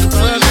enough of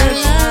your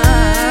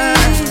time.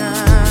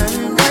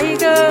 Where you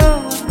go?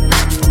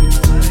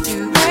 What do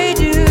I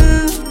do?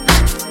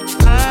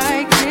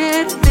 I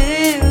can't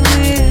live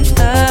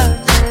without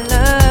your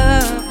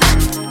love.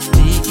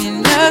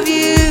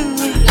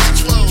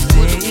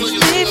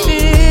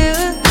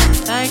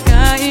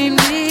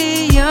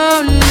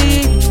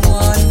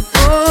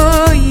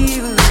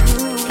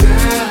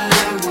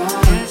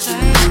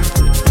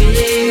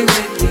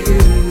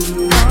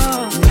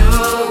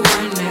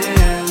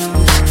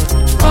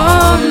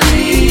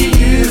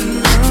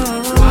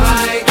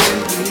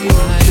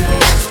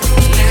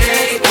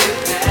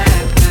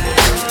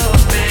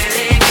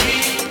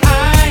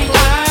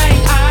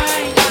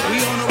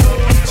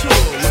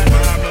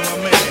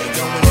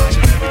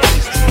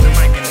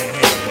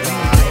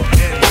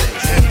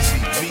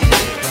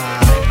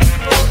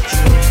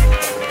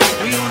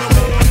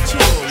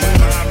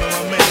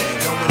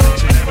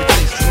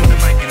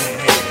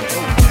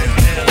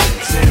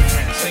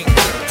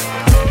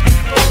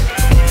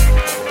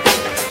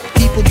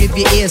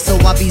 give you ear, so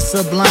I be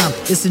sublime.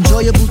 It's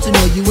enjoyable to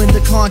know you in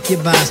the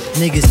concubines.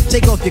 Niggas,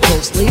 take off your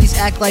coats. Ladies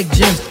act like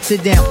gems.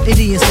 Sit down,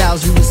 Indian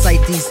styles, you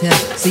recite these hymns.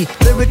 See,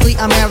 lyrically,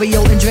 I'm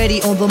Mario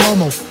Andretti on the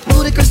Momo.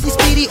 Ludicrously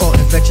speedy or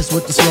infectious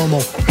with the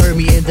slow-mo. Heard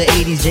me in the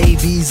 80s,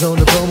 JB's on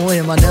the promo.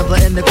 Am I never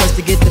in the quest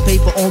to get the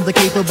paper on the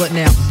caper? But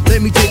now,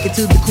 let me take it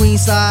to the Queen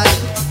side.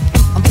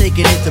 I'm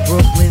taking it to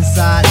Brooklyn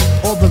side.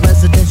 All the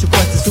residential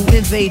questions who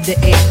invade the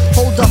air.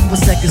 Hold up a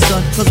second,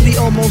 son, cause we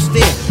almost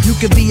there. You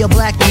could be a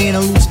black man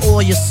and lose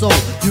all your soul.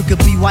 You could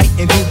be white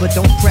and blue, but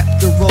don't prep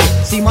the road.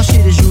 See, my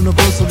shit is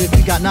universal if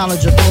you got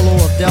knowledge of Polo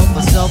or Del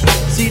myself.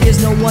 See,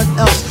 there's no one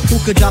else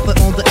who could drop it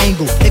on the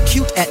angle. They're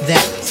cute at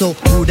that. So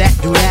do that,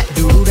 do that,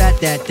 do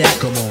that, that.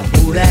 Come on.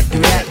 Do that,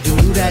 do that, do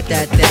that,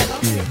 that.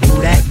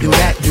 Do that, do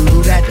that, do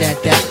that,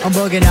 that. I'm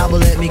bugging out, but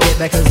let me get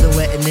back cause they're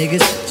wetting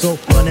niggas. So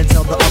run and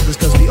tell the others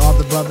cause we are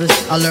the brothers.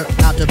 I learned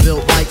how to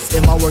build bikes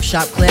in my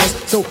workshop class.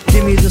 So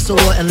give me the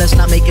sword and let's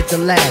not make it the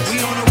last. We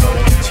on the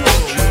road to chill,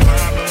 with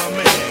my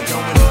man,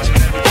 going each and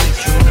every place,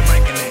 true, the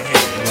mic in their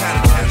hand, try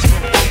to catch me,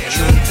 and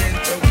nothing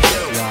to we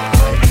do.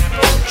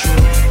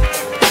 True,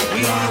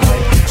 we on the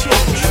road to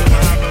chill, with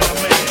my man, going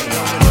each and every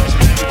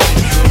place,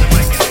 true, the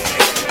mic in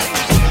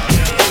their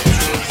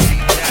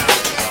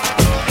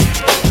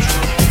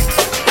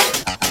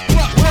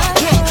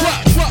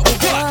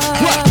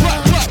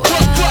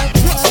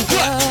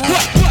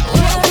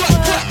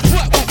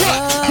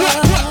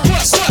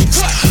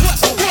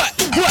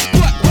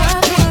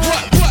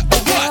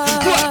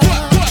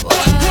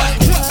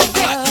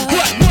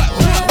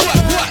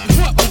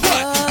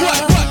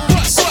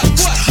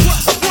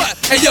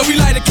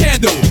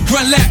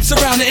Run laps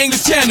around the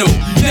English Channel.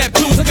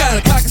 Neptunes, I got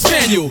a cocker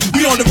spaniel.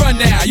 We on the run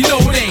now, you know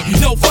it ain't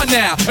no fun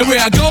now. And where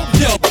I go,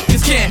 yo,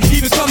 this can't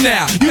even come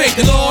now. You ain't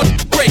the Lord,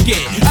 break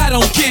it. I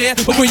don't care,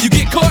 but when you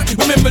get caught,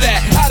 remember that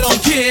I don't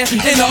care.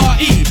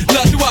 NRE,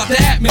 love throughout the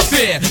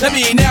atmosphere. That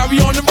mean now we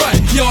on the run.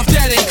 Yo, if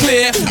that ain't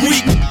clear, we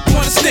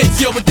wanna snitch,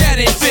 yo, but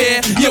that ain't fair.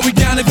 Yo, we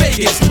down in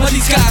Vegas, but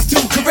these guys too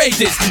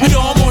courageous. You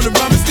know I'm on the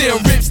run, but still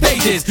rip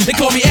stages. They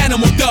call me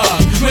Animal Dog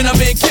when I'm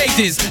in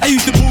cages. I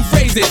used to move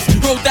phrases,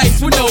 roll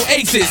dice with no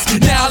aces.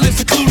 Now I live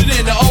secluded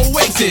in the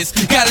oasis.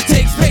 Gotta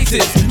take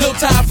spaces, no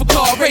time for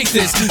car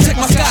races. Check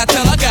my sky,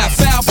 tell I got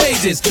foul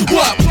pages.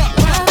 What?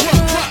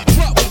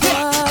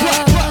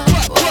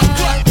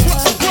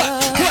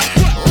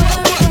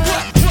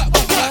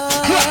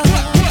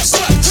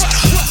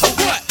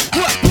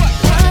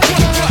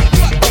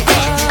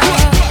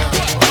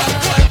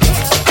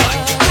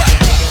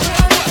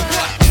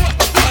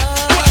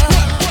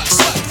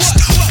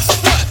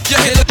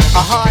 A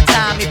hard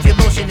time if your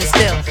motion is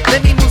still.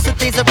 Let me move some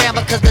things around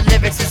because the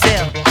lyrics is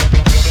ill.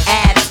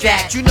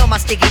 Abstract, you know my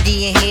sticky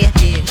D in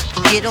here.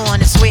 Get on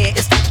and swear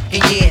it's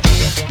in yeah.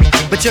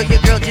 But yo, your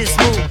girl just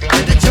moved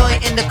to the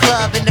joint in the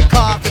club in the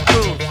car for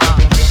crew.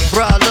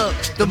 Bruh, look,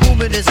 the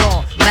movement is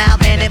on. Loud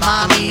man and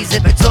mommies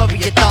and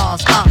Victoria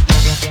dolls.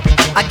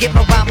 I get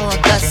my rhyme on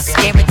dust,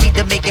 guaranteed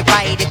to make it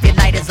right if your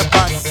night is a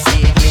bust.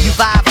 You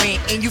vibrant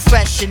and you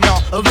fresh and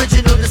all.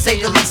 Original to say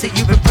the least, and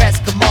you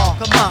impressed. Come on,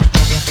 come on.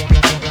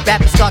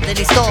 Rappers start to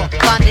they store,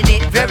 finding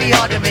it very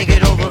hard to make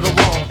it over the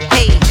wall.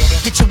 Hey,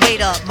 get your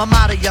weight up, my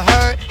motto you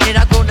heard, and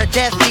I go to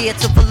death ear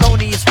to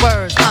felonious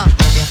words,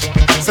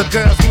 So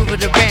girls move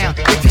it around.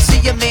 If you see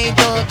your main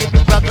dog, give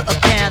your brother a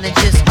pound and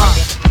just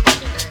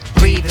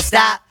breathe and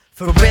stop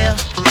for real,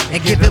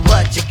 and give it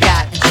what you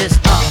got and just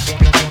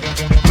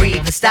breathe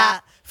and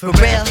stop for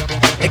real,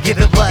 and give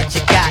it what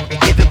you got, and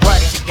give it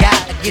what you got,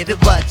 and give it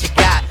what you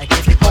got, and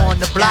give it on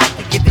the block,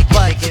 and give it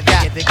what you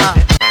got, give it.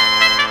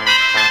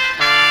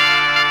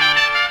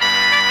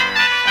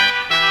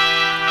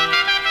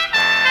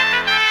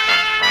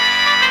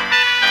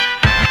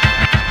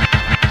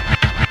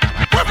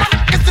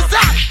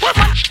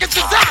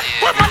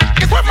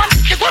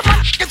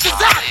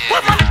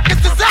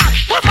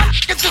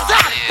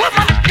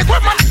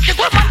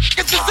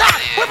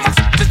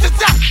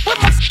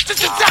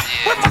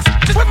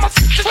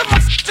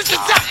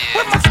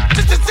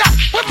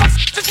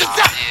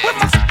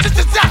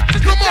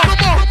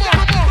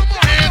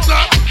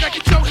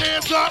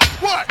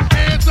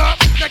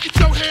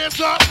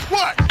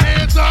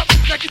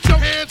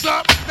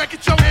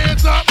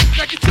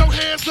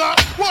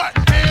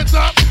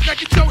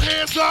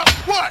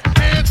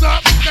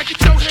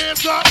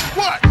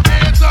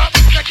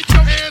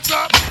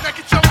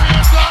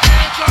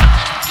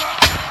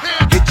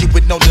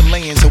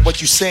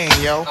 You saying,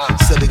 yo?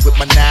 Silly with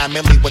my 9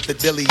 milli with the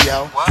dilly,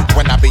 yo.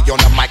 When I be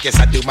on the mic, yes,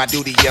 I do my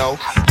duty, yo.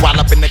 While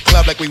up in the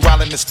club like we while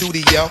in the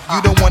studio.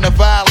 You don't wanna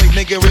violate,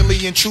 nigga, really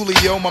and truly,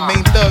 yo. My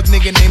main thug,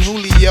 nigga named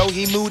Julio,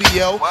 he moody,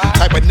 yo.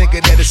 Type of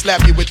nigga that'll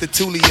slap you with the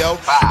tulio.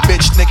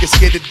 Bitch, nigga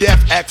scared to death,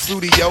 act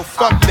fruity, yo.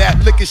 Fuck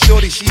that, look at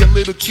shorty, she a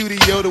little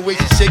cutie, yo. The way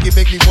she shake it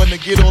make me wanna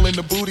get all in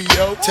the booty,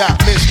 yo. Top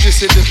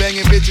mistress at the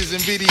banging bitches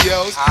and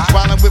videos.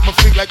 While I'm with my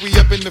freak like we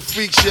up in the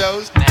freak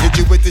shows. Hit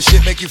you with the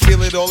shit, make you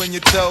feel it all in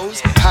your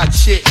toes. Hot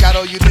shit, got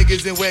all you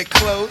niggas in wet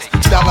clothes.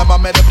 Style like my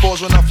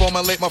metaphors when I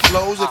formulate my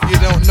flows. If you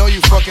don't know,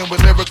 you fucking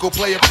with lyrics lyrical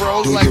player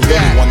pros Do like you really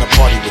that. wanna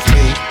party with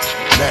me?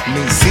 Let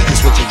me see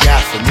just what you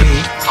got for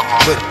me.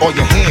 Put all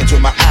your hands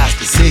with my eyes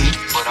to see.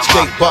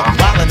 Straight buck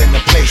wildin' in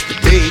the place to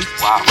be.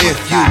 If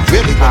you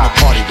really wanna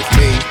party with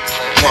me,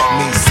 let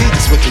me see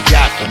just what you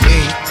got for me.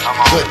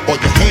 Put all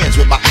your hands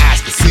with my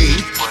eyes to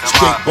see.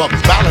 Straight buck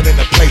wildin' in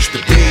the place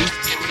to be.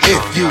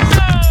 If you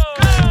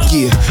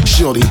Yeah,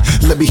 shorty,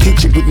 let me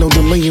hit you with no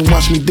delay and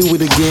watch me do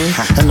it again.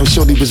 I know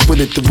shorty was with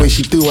it the way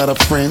she threw out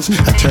her friends.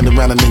 I turned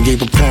around and then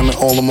gave a pound to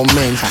all of my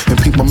men. And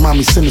people,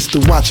 mommy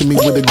sinister watching me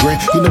with a grin.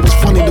 You know it's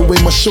funny the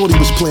way my shorty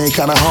was playing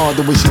kinda hard.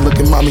 The way she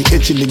looking mommy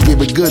itching to give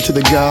it good to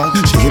the God.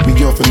 She hit me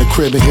off in the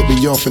crib and hit me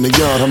off in the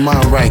yard. Her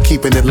mind right,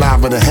 keeping it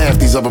live with half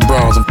these other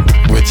bras. I'm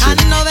with you. I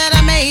know that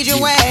I made you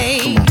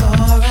wait for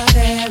a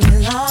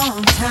very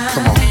long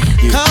time.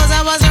 Cause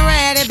I wasn't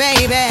ready,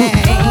 baby.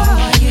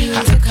 For you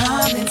to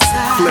come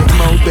inside. Flip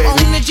mode, baby.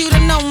 Wanted you to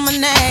know my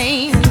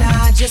name. And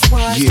I just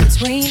was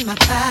between my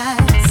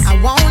thighs. I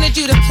wanted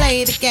you to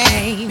play the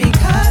game.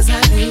 Because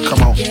I knew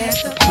you'd get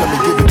the prize. Let me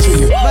give it to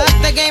you. But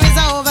the game is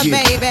over,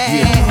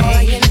 baby.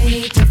 All you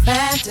need to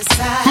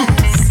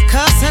fantasize.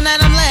 Cause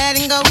tonight I'm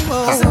letting go.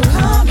 So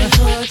come and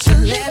put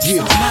your lips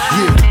on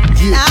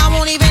mine. I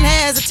won't even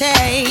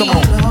hesitate. Come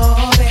on.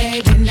 Oh,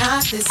 baby,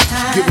 not this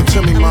time. Give it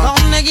to me, ma. I'm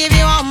gonna give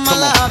you all my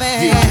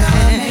loving.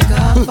 Make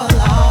up for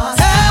lost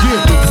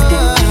time.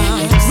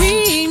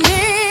 Remix.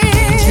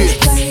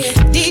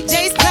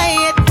 DJs play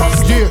it.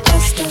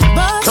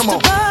 Come on,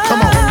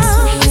 come on.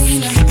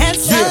 And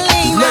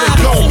Selena. Let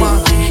it go, ma.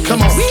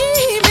 Come on.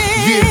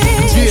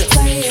 Remix.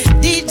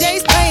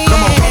 DJs play it.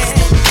 Come on.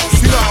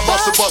 You know how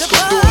Busta Bus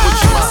gonna do it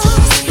with you, ma.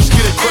 Let's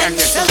get it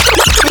crackin'.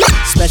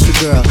 Special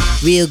girl,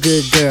 real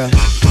good girl.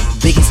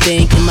 Biggest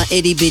thing in my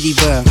itty bitty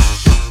world.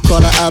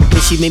 Call her up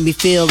and she made me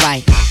feel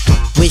right.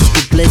 Wish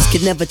the bliss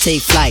could never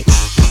take flight.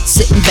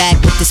 Sitting back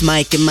with this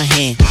mic in my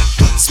hand.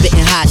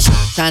 Spitting hot shit,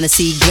 trying to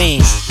see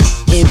grand.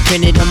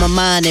 Imprinted on my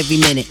mind every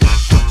minute.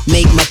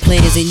 Make my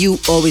plans and you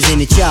always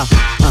in it, y'all.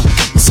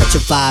 It's such a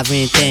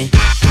vibrant thing.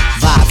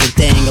 Vibrant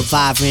thing, a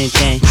vibrant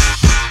thing.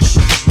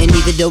 And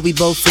even though we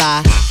both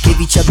fly, give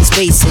each other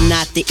space and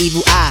not the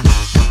evil eye.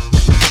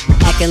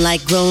 Acting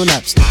like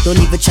grown-ups, don't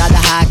even try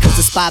to hide cause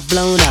the spot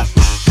blown up.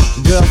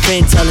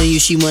 Girlfriend telling you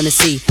she wanna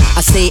see.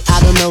 I say I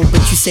don't know,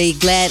 but you say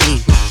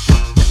gladly.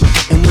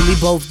 And when we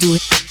both do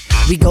it,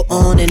 we go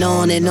on and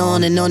on and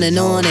on and on and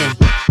on and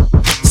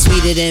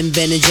sweeter than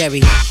Ben and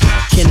Jerry.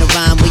 Can I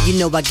rhyme? Well, you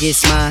know I get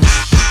mine.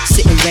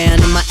 Sitting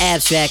around in my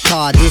abstract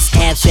car. This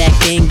abstract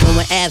thing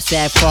going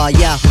abstract far,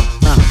 yeah.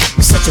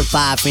 It's such a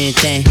vibrant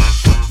thing.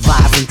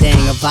 Vibrant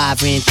thing, a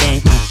vibrant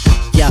thing.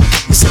 Yeah,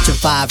 it's such a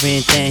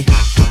vibrant thing.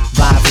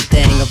 Vibrant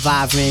thing, a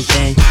vibrant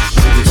thing.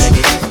 Check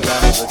it,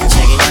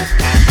 check it,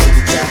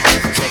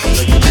 check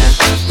it,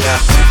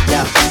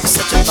 yeah, it's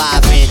such a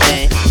vibrant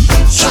thing.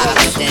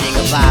 Vibrant thing,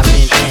 a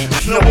vibrant thing.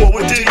 Now what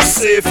would Diddy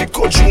say if he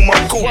caught you in my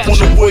coupe on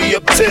the way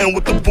uptown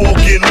with the ball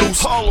getting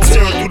loose?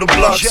 Tearing through the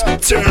blocks,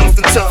 tearing off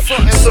the top.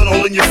 Sun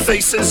all in your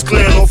face and it's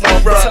glaring off my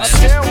rocks.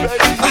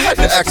 I had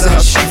to ask her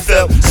how she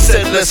felt.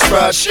 Said let's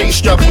ride, she ain't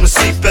strapped with a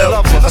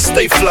seatbelt. I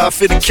stay fly,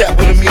 fit a cap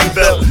with a mean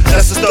belt.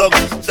 That's the stuff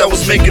that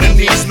was making the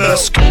knees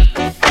melt.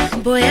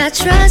 Boy, I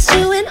trust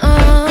you and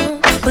all,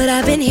 but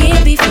I've been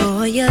here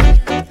before you.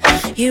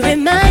 You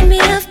remind me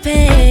of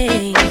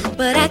pain,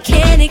 but I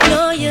can't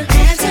ignore you.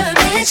 After I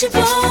met you,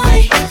 boy,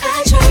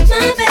 I tried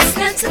my best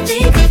not to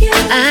think of you.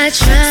 I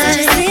tried such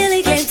a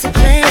silly game to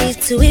play,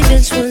 to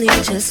eventually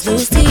just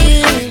lose to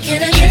you.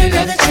 Can I get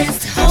another chance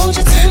to hold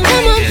you tonight?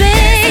 Come on,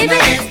 baby.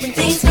 When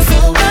things were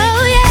so right,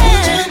 oh yeah.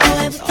 Hold you,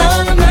 boy, with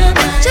all of my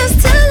mind. Just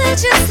to let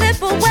you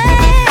slip away. I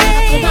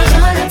put my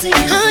heart out to you.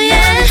 Oh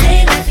yeah.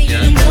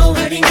 Even though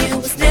hurting you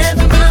was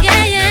never my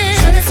yeah, yeah.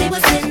 Tryna see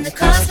what's in the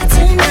cards for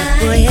tonight.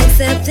 Boy,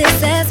 accept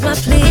this as my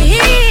plea.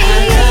 I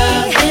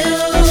love you.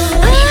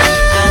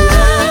 I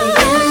love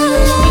you.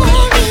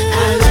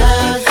 I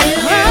love you.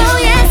 Oh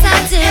yes I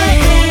do.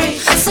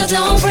 So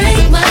don't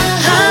break my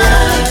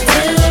heart.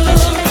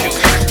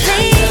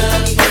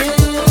 Please.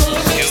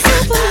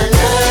 Stop I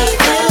love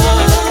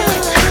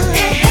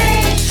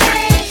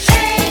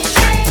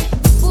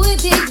you. Where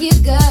did you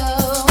go?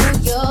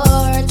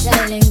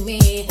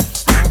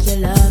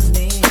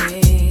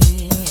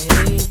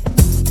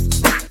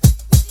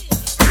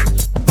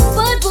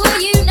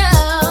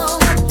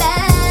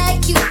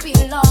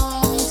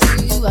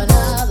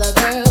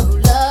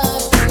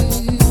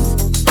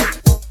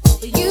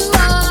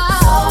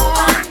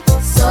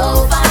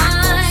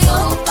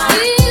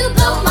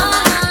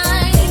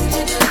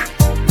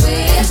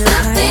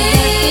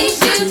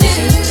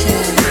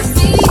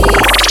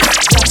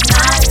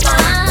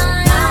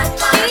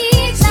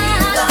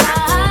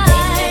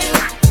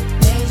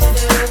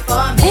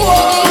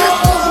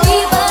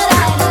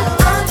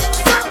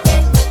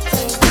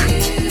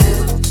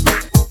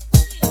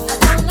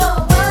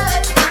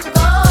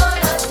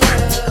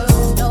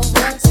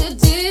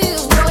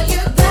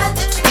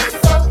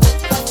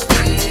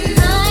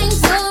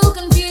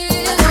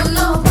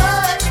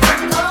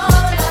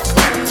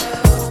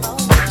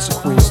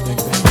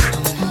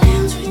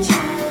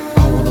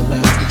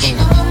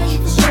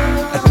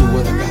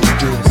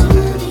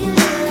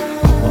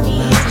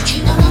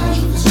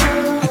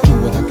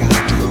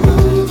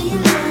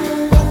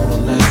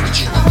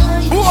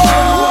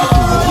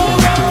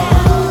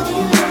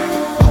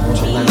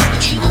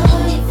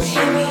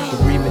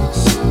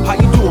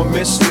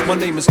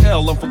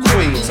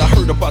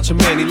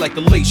 Manny like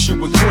a late shoe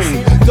with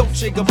cream.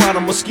 Dolce Gabbana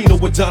Moschino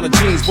with Donna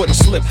jeans, but he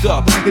slipped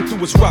up and threw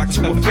his rock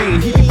to a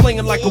fiend. He be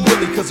playing like a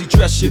Willie cause he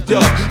dressed shit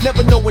up,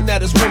 never knowing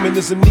that his woman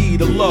is in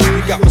need of love.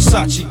 He got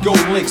Versace,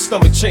 gold link,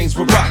 stomach chains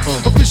with rocks.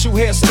 Official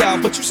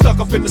hairstyle, but you stuck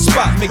up in the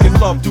spot. Making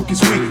love, Duke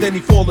is weak, then he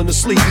falling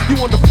asleep. You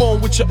on the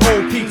phone with your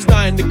old peeps,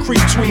 dying to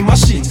creep between my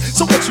sheets.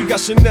 So what you got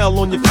Chanel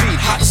on your feet?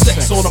 Hot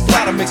sex on a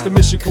platter makes the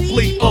mission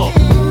complete. I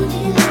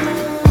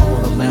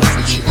wanna laugh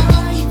with you.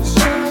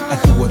 I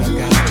do what I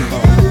gotta do. I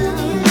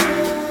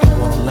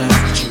wanna laugh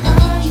with you. I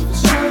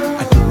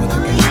do what I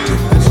gotta do.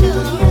 I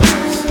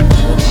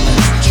wanna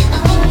laugh with you.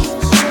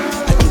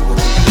 I do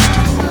what I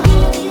gotta do.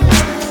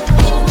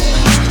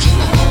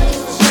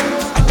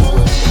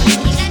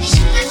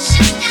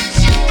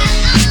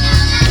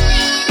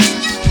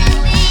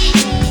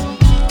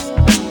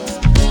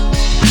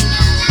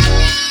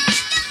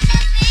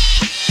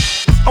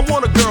 I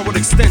want a girl with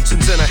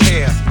extensions in her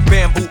hair,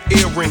 bamboo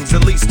earrings,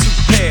 at least 2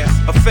 pair,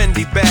 a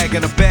Fendi bag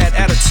and a bad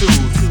attitude.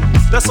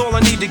 That's all I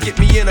need to get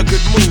me in a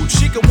good mood.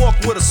 She can walk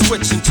with a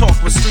switch and talk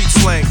with street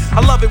slang.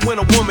 I love it when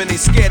a woman ain't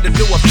scared to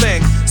do a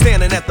thing.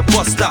 Standing at the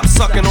bus stop,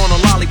 sucking on a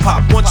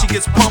lollipop. Once she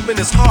gets pumping,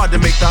 it's hard to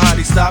make the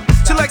hottie stop.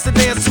 She likes to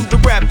dance to the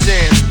rap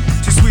jam.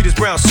 She's sweet as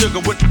brown sugar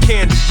with the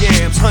candy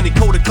yams. Honey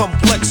coated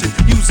complexion,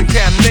 using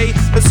Cabernet.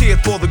 Let's hear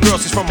it for the girl,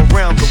 she's from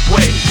around the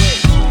way.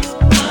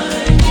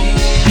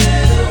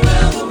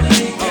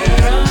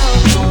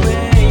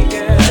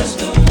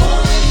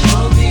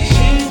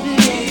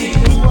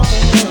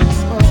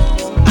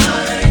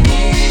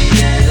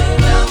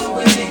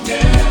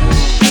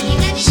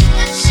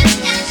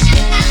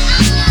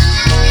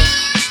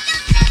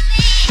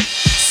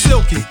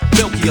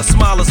 Your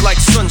smile is like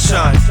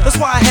sunshine. That's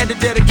why I had to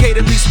dedicate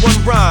at least one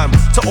rhyme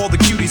to all the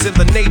cuties in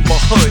the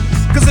neighborhood.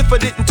 Cause if I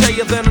didn't tell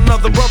you, then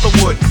another brother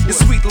would. You're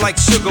sweet like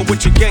sugar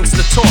with your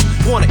gangster talk.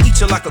 Wanna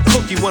eat you like a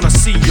cookie when I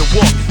see you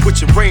walk.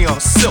 With your rayon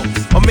silk,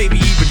 or maybe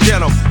even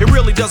denim. It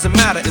really doesn't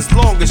matter as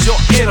long as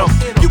you're in them.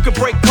 You can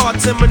break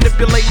cards and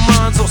manipulate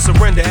minds, or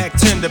surrender,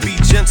 act tender, be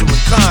gentle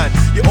and kind.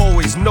 You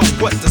always know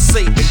what to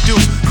say and do.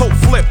 Cold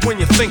flip when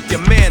you think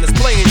your man is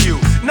playing you.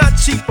 Not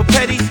cheap or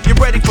petty, you're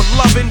ready for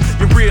loving.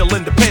 You're real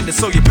independent,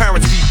 so your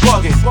parents be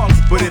bugging.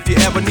 But if you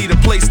ever need a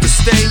place to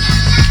stay,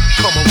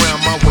 come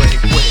around my way.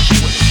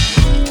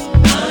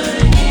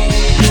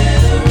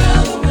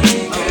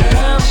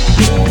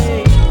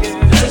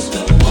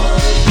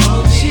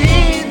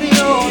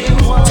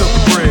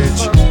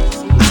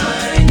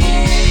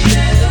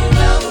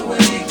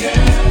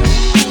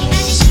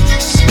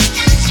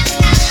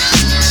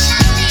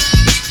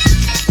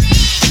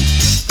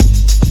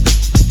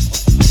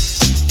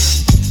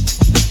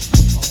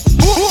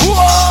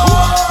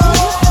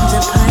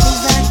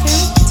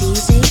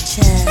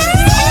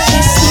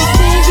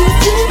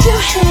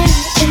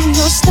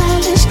 Stop.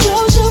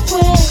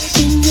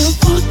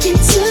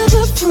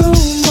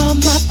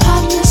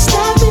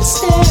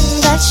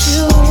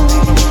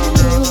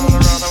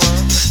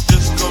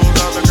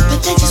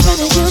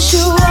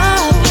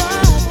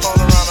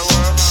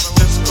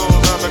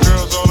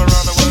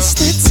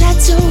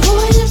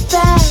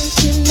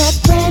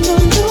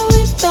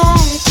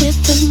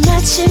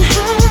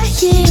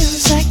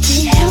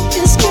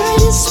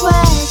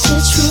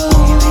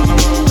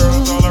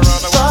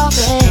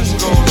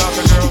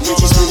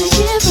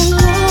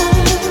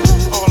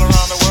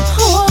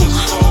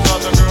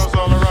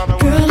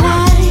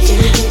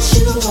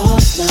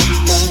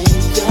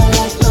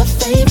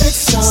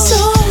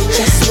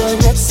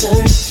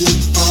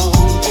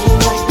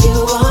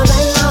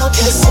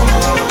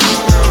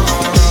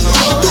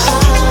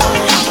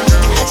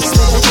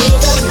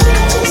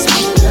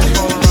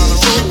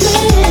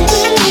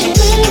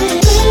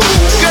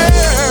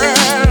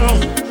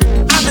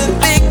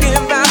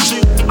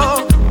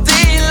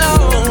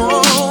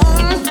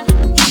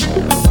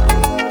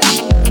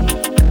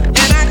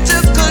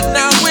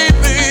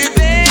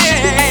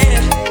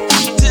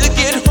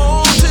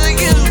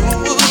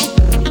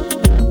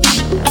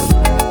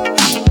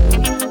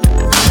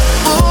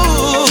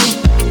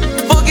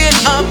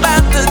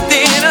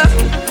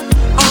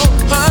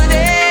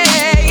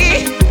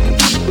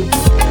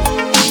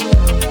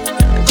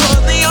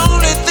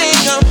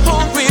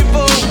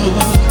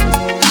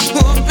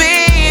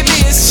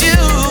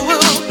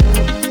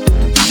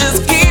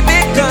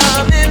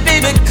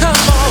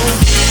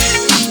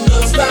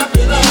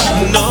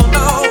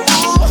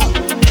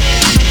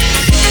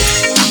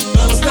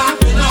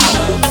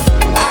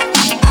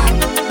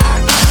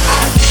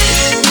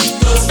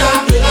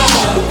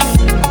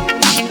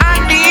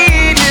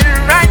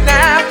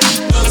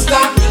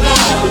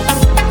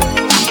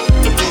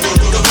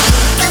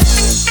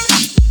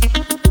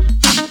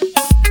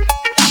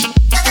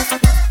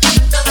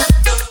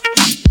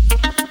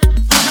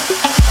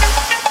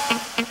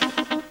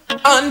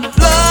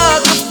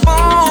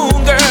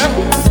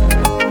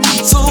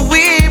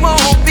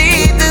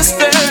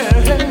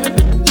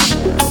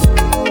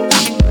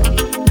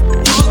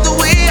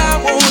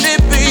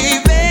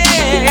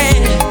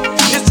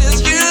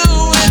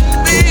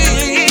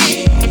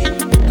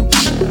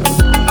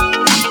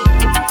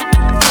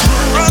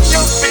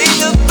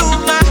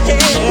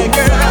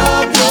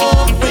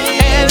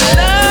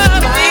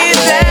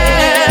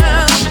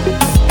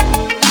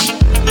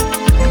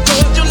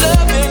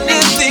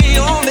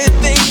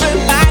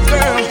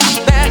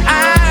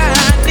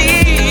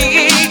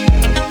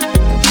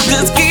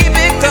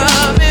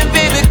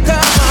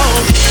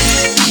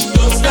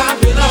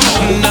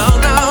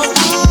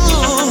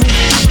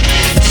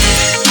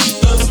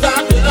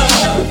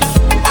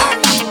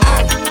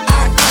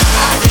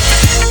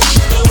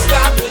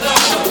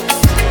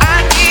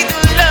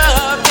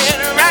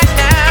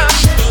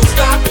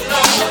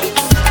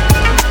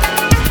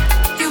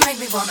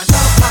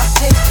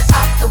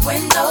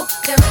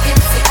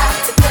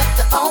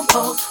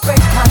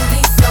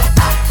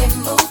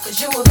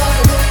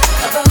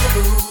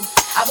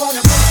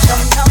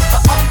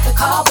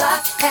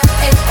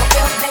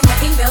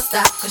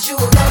 cause you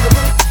a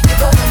bugaboo. You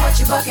bugging what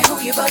you bugging, who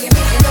you bugging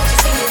me, and don't you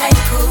see it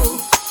ain't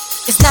cool.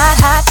 It's not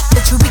hot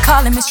that you be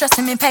calling me,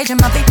 stressing me, paging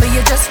my beat, but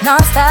you're just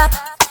non-stop.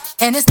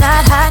 And it's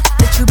not hot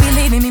that you be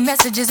leaving me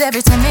messages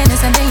every 10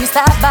 minutes and then you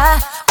stop by.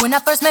 When I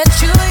first met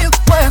you, you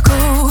were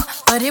cool,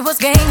 but it was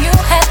game, you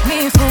had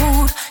me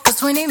fooled. Cause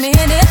 20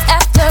 minutes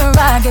after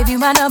I gave you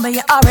my number,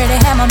 you already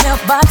had my milk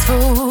box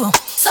full.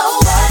 So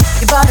what?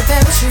 You bought a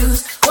pair of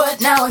shoes, what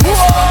now? I guess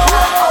you think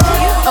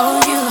I owe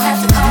you.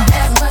 Have to call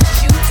as much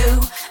as you do.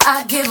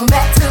 I give them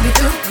back to be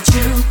through with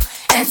you.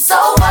 And so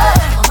what?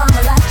 My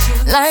mama likes you.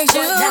 Like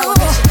you. Now I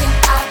guess you think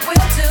I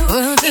will too.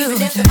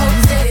 Even if the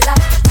folks said it like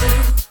you do.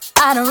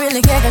 I don't really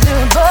care cause you're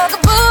a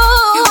bugaboo.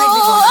 You make me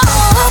wanna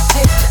throw a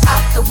picture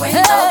out the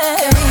window.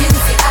 Every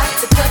easy I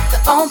to cut the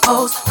phone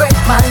post. Break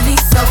my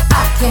lease so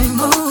I can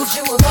move.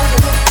 You a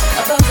bugaboo,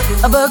 a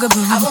bugaboo, a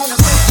bugaboo. I wanna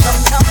put your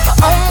number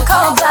on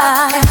call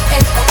by.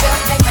 Make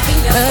my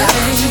email stop.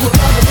 You a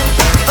bugaboo.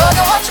 You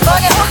bugging what you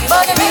bugging, who you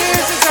bugging me?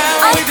 This is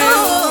how we do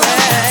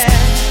it.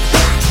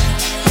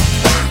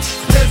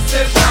 This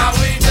is how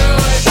we do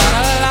it. La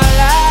la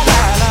la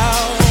la la.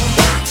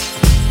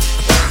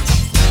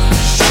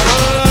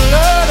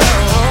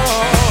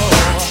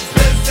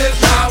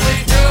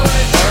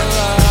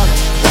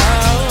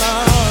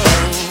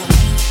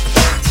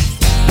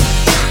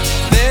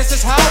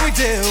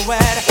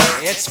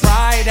 It's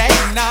Friday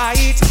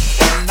night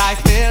and I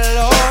feel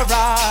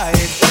alright.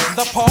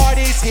 The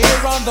party's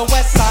here on the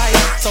west side,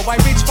 so I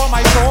reach for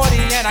my 40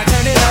 and I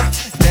turn it up.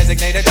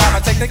 Designated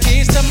driver, take the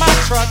keys to my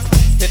truck.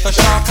 Hit the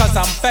shop cause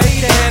I'm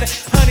faded.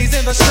 Honey's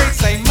in the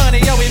streets, say money,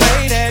 yo we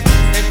made it.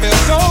 It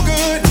feels so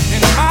good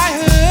in my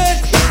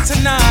hood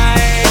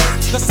tonight.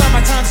 The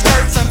summertime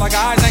skirts and the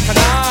guys ain't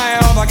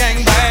canine. All the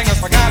gangbangers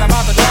forgot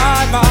about the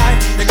drive-by.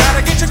 You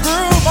gotta get your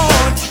groove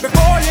on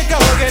before you go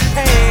get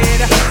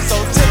paid. So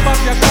tip up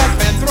your cup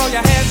and throw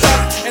your hands up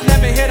and let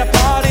me hit a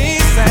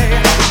party. Say,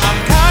 I'm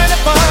kinda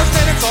buzzed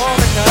and it's all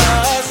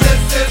because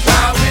this is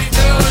how we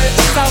do it.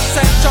 South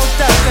Central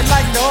does it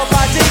like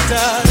nobody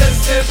does.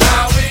 This is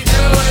how we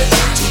do it.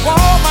 To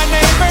all my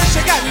neighbors,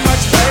 you got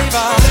much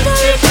flavor.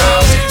 This is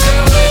how we do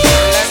it.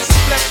 Let's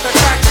flip the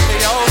track to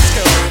the old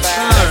school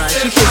band.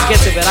 Alright, you kids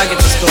get to bed, I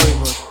get the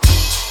storybook.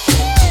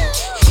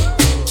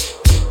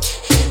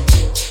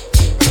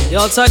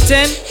 Y'all tucked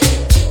in?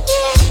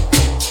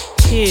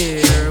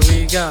 Here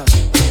we go.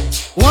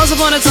 Once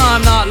upon a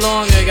time, not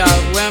long ago,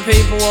 when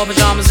people wore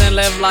pajamas and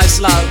lived life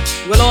slow,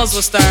 where laws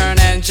were stern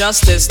and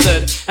justice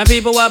stood, and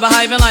people were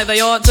behaving like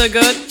they ought to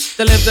good,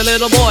 there lived a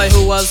little boy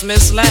who was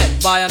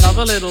misled by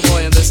another little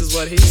boy, and this is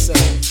what he said.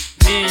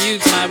 Me and you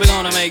tonight, we're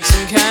gonna make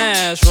some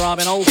cash,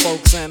 robbing old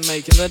folks and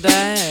making the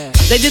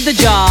dash. They did the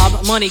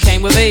job, money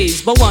came with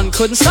ease, but one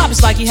couldn't stop,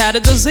 it's like he had a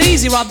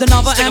disease. He robbed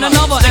another and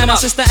another, and a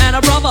sister and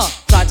a brother.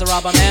 Tried to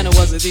rob a man who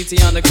was a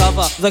DT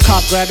undercover. The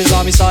cop grabbed his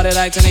arm, he started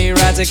acting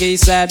erratic. He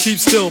said, keep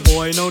still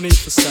boy, no need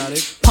for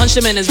static. Punched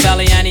him in his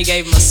belly and he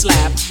gave him a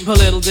slap. But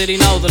little did he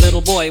know the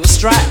little boy was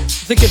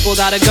strapped. The kid pulled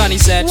out a gun, he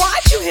said,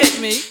 why'd you hit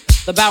me?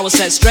 The barrel was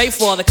set straight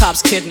for the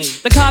cop's kidney.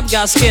 The cop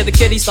got scared, the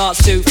kid he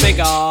starts to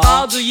figure,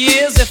 I'll do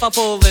years if I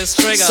pull this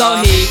trigger. So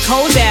he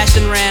cold dashed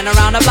and ran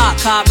around the block.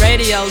 Cop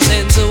radios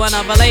into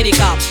another lady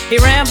cop. He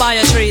ran by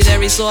a tree,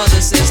 there he saw the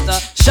sister.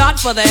 Shot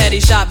for the head, he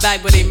shot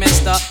back but he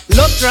missed her.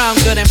 Looked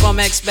round good and from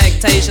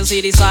expectations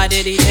he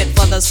decided he'd hit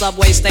for the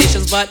subway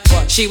stations. But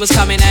she was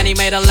coming and he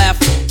made a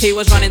left. He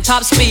was running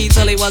top speed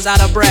till he was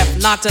out of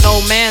breath. Knocked an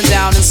old man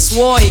down and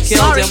swore he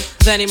killed him.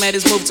 Then he made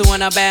his move to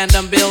an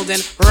abandoned building.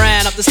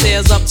 Ran up the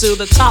stairs up to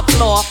the top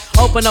floor.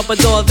 Opened up a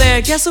door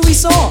there, guess who he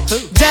saw? Who?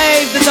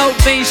 Dave, the dope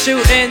fiend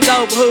shooting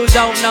dope. Who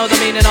don't know the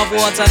meaning of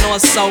water nor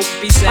soap?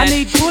 He said, I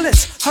need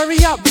bullets,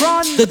 hurry up,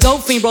 run. The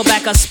dope fiend brought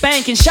back a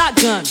spanking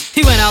shotgun.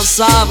 He went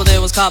outside, but there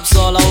was cops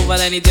all over.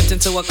 Then he dipped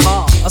into a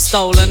car, a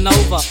stolen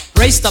Nova.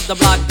 Raced up the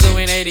block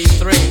doing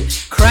 83.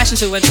 Crashed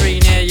into a tree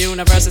near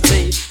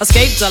University.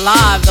 Escaped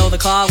alive, though the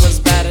car was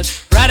battered.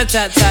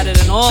 Rat-a-tat-tatted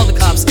and all the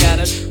cops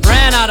scattered.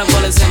 Ran out of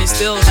bullets and he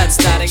still had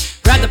static.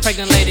 Grabbed the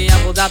pregnant lady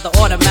and pulled out the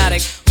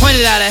automatic.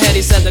 Pointed at her head,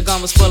 he said the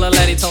gun was full of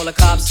lead. He told the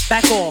cops,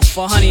 back off,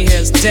 for honey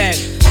here's dead.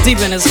 Deep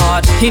in his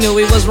heart, he knew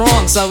he was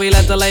wrong, so he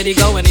let the lady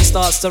go and he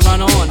starts to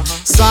run on.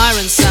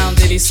 Sirens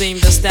sounded, he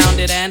seemed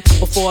astounded, and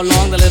before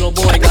long the little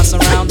boy got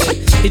surrounded.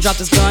 He dropped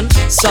his gun,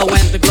 so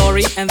went the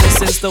glory, and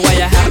this is the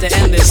way I have to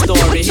end this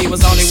story. He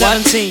was only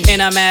 17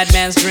 in a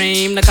madman's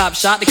dream. The cop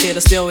shot the kid, I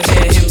still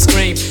hear him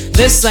scream.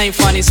 This ain't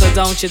funny, so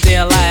don't you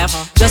dare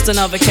laugh. Just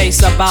another case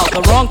about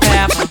the wrong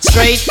path.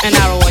 Straight and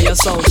narrow or your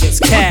soul gets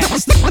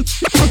cast.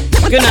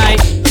 Good night.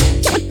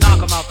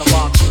 Knock him out the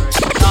box,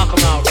 Rick. Knock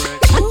him out,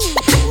 Rick.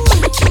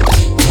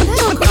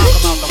 Knock him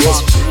out the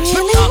box, Rick.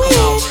 Knock him out,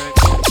 Rick.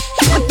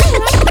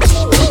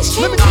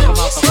 Knock him out the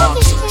box, Rick.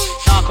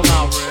 Knock him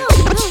out, Rick.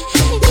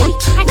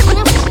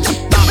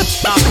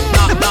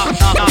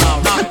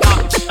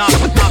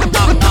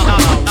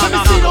 Let me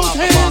see those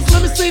hands,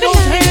 let me see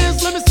those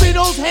hands, let me see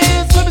those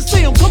hands, let me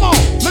see them, come on.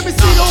 Let me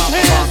see those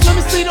hands, let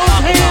me see those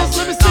hands,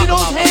 let me see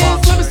those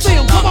hands, let me see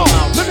them, come on.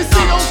 Let me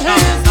see those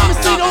hands, let me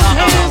see those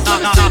hands,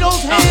 let me see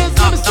those hands.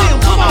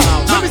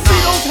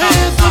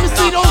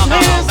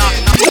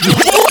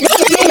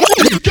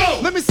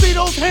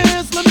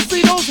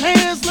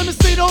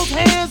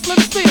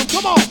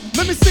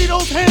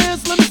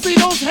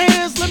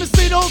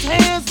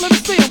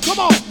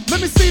 Let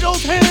me see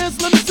those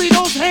hands, let me see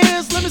those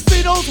hands, let me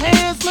see those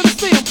hands, let me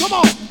see them, come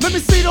on. Let me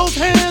see those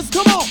hands,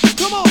 come on,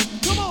 come on,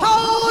 come on.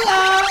 Hold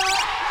up.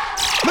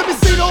 Let me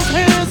see those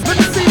hands, let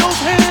me see those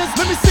hands,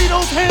 let me see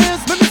those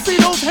hands, let me see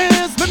those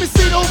hands, let me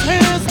see those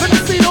hands, let me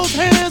see those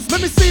hands,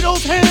 let me see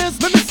those hands,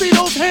 let me see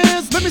those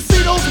hands, let me see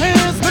those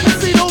hands, let me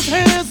see those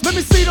hands, let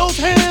me see those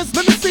hands,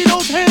 let me see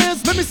those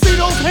hands, let me see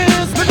those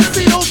hands, let me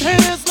see those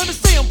hands, let me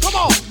see them, come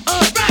on.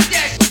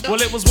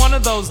 Well, it was one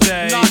of those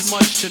days, not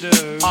much to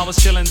do. I was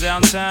chilling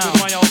downtown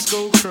with my old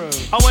school crew.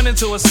 I went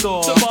into a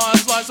store to buy a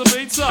slice of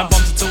pizza and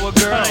bumped into a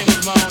girl. Her name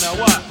was Mona.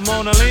 What?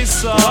 Mona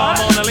Lisa. What?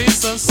 Mona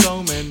Lisa,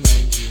 so many.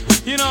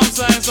 You know what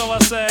I'm saying? So I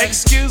said,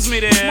 excuse me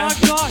there. My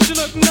gosh, you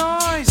look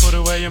nice. Put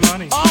away your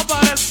money. I'll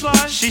buy that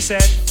slice. She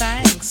said,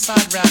 thanks,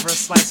 I'd rather a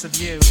slice of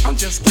you. I'm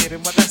just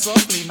kidding, but that's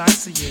awfully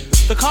nice of you.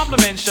 The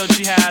compliment showed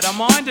she had a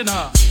mind in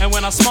her. And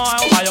when I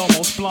smiled, I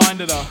almost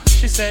blinded her.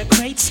 She said,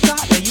 great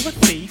Scott, are you a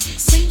thief?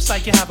 Seems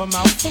like you have a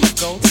mouth full of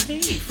gold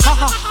teeth. Ha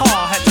ha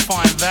ha, I had to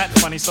find that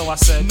funny, so I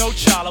said, no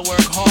child, I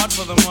work hard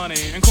for the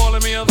money. And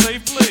calling me a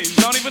thief, please,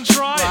 don't even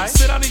try it.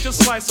 Sit down, eat your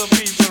slice of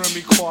pizza and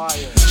be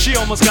quiet. She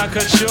almost got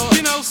cut short.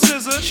 You know,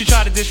 scissor. She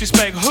tried to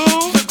disrespect who?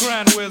 The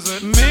Grand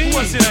Wizard. Me?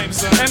 What's your name,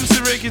 son?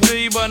 MC Ricky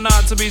D, but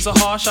not to be so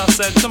harsh, I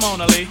said to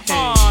Mona Lee.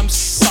 Oh, I'm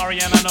sorry,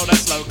 and I know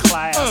that's low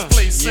class.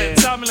 Please sit,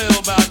 tell me a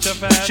little about your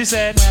past. She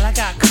said, well, I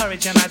got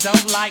courage and I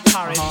don't like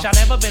porridge. I've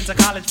never been to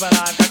college, but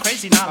I've got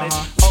crazy knowledge.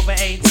 Over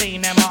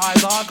 18 and my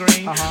eyes are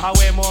green. I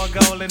wear more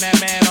gold than that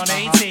man on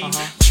 18.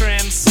 Trim,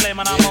 slim,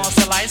 and I'm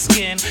also light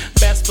skinned.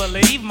 Best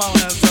believe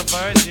Mona's a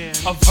virgin.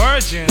 A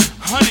virgin?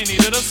 Honey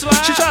needed a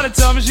slap. She tried to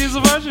tell me she's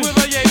a virgin with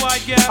a yay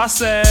white gap. I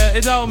said,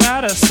 it don't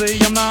matter, see,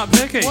 I'm not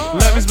picky.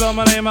 Let me spell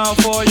my name out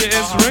for you,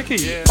 it's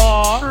Ricky.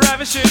 R,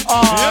 ravishing,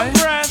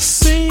 impressed,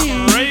 C,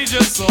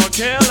 courageous or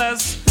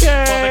careless. For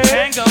the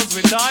Kangos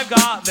which I've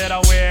got that I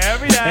wear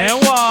every day.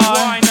 And why?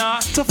 Why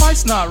not?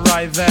 Suffice not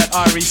right that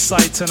I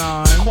recite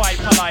tonight.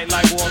 Quite polite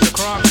like Walter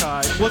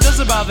Cronkite. Well,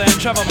 just about then,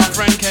 Trevor, my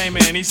friend, came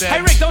in. He said,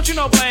 hey Rick, don't you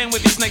know playing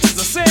with these snakes is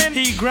a sin?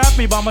 He grabbed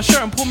me by my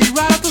shirt and pulled me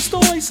right out the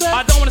store. He said,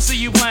 I don't want to see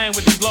you playing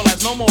with these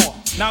lowlights no more.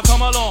 Now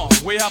come along,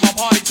 we have a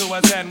party to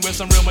attend with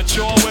some real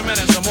mature women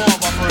and some more of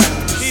our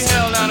friends. He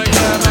held out a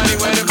cab and he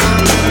waited for a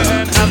minute,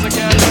 and as the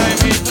cab came,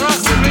 he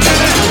thrusted me in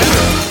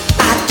it.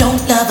 I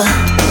don't love her,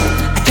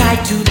 I try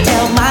to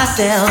tell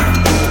myself,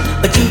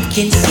 but you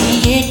can see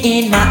it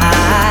in my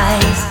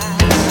eyes.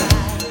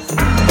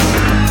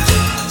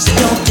 So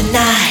don't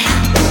deny,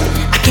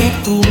 I can't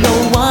fool no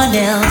one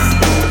else.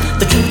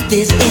 The truth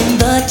is in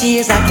the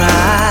tears I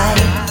cry.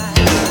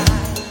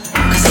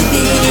 Cause if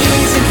it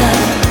isn't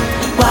love,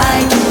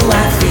 why do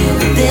I feel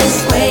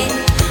this way?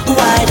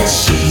 Why does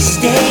she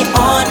stay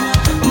on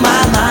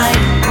my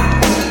mind?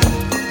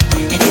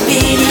 And if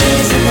it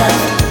isn't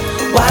love,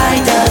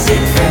 why does it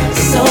hurt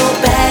so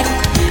bad?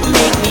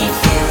 Make me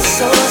feel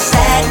so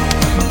sad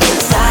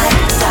inside,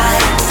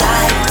 inside,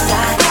 inside,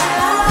 inside.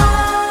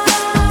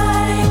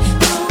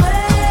 The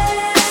way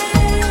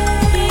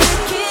you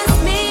kiss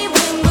me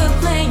when we're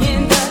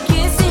playing the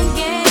kissing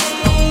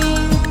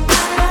game.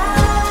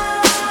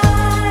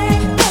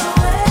 The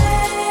way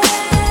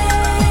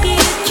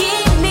you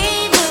keep me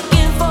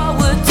looking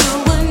forward to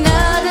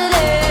another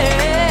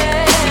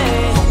day.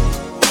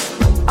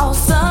 All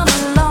summer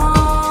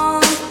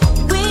long,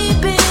 we've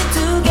been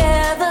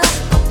together.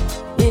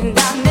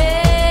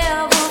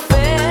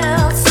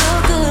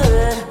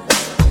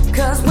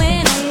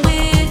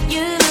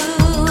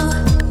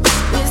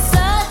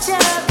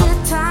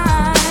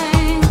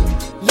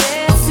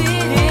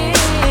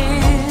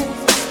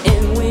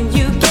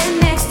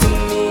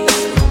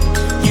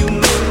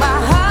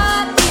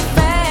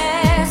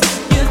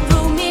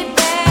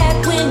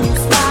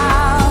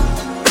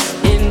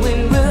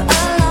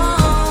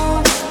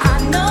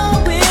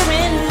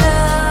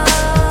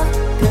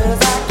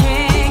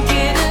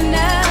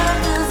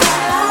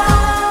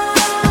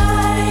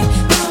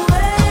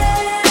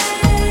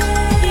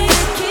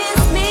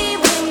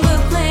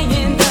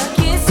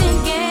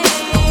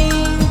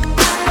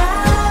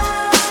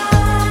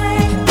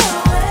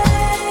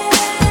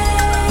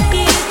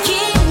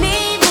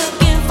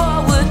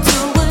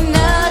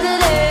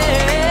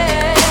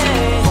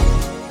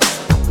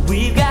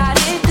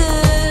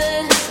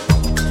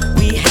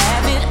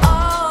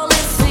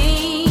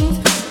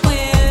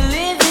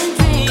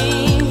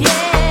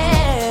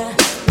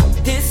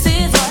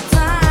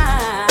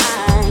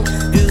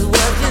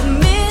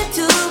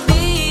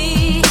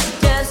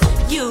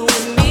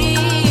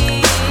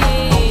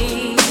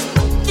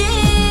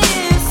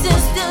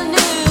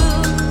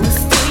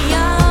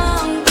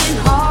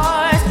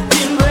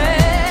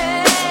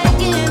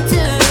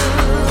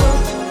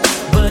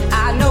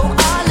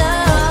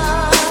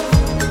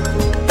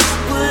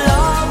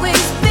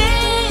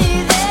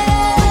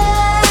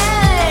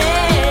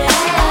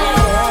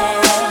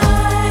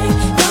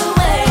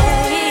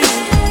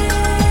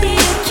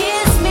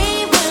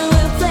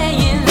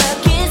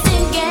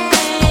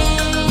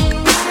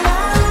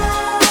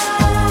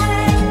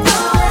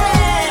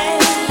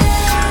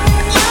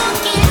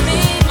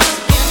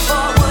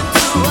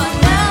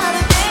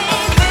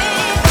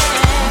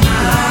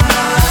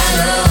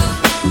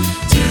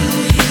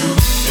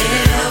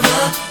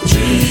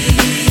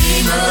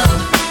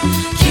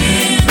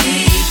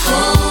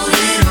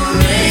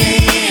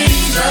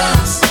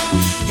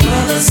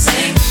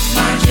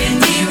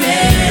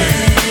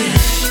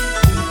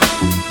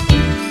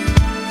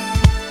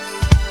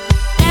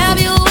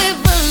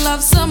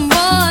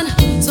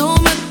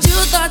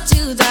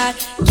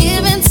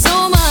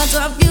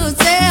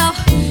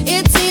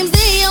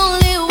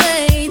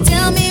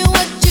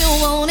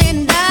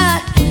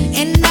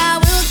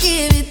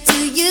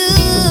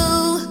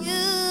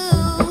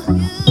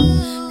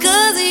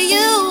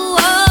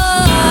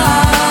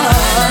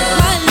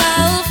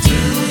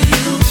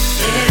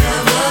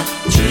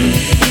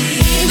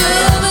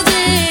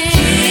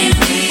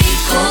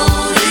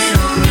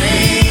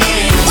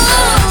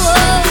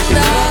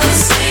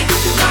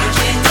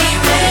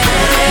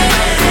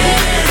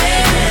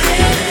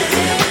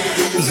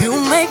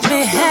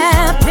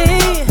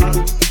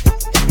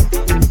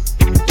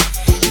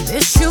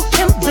 you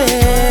can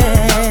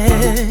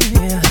bear.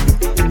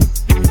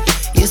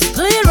 You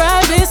split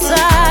right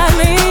beside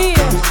me,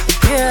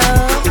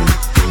 yeah,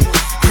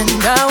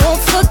 and I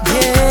won't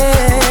forget.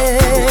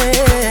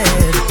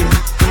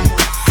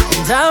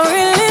 And I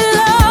really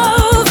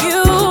love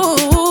you.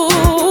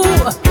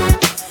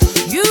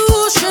 You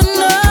should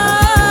know.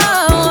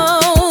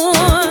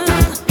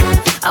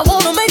 I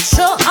wanna make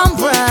sure I'm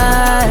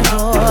right,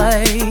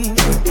 boy,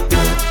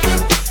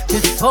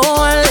 before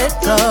I let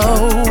go.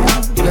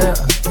 Yeah,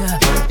 yeah,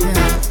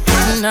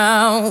 yeah.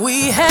 Now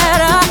we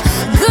had a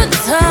good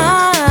time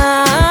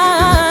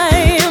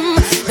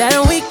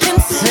that we can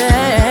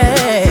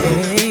say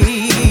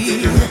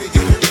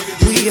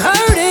we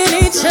hurting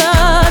each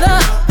other,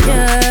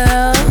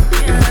 yeah.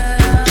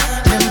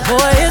 And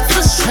boy, it's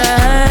a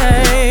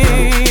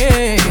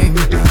shame.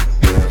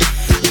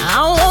 I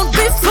won't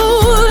be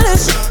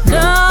foolish,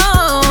 no.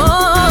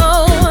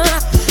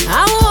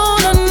 I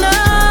wanna know.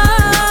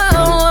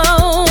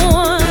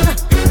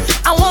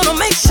 I wanna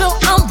make sure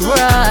I'm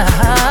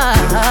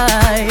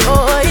right,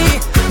 boy,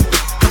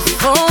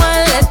 before I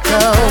let go.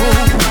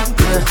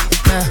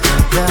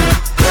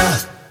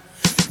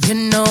 You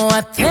know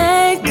I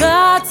thank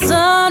God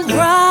sun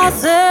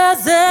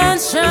rises and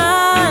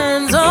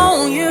shines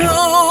on you.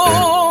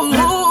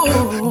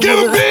 Get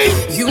 'em, B.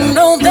 You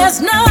know there's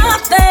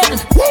nothing,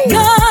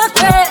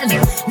 nothing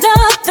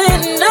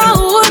I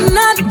would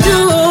not do.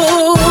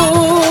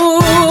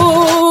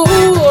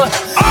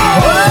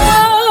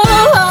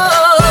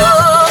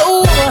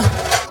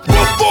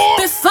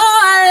 Before I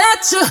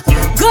let you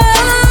go.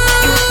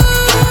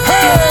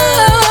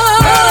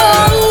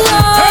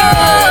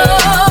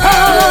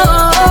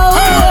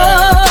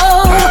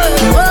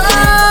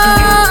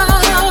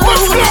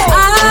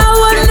 I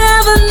would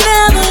never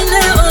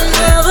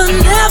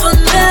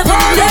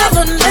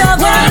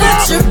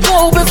let you go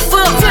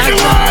before I go.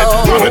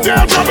 Drop it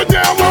down low.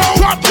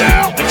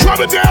 Drop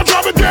it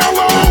down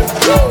low.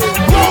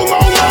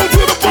 Low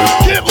to the ball.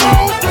 Get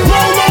low.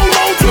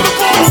 Low to the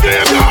ball.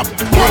 Stand up.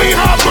 Bunny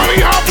hop,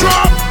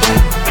 drop.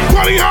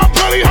 Bunny hop,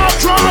 drop. Bunny hop,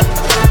 drop.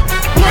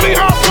 Bunny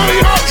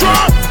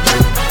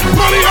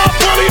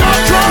hop,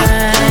 drop.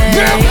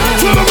 Now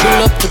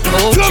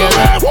to the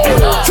left. To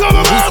the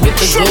left.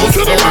 Shuffle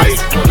to the right.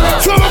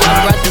 To the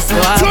left. To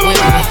the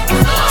left.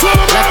 To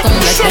the left.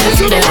 Shuffle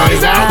to the right.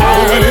 Now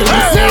wobble with it.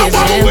 Now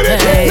wobble with it.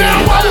 Now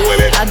wobble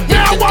with it.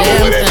 Now wobble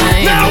with it.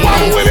 Now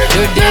wobble with it.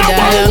 Now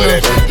wobble with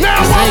it.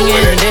 Now wobble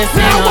with it.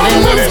 Now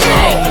wobble with it.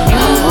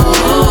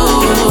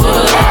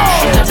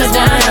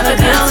 Drop down.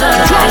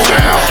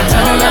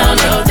 Turn around,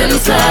 look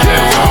inside,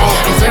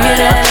 and bring it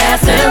that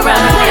ass and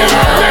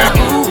ride.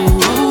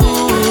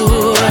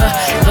 Ooh,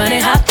 bunny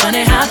hop,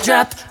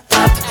 drop,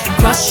 up.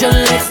 Cross your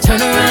legs,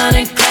 turn around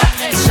and clap.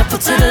 Shuffle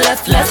to the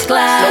left, let's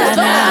glide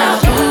now.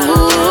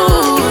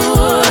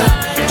 Ooh,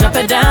 drop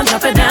it down low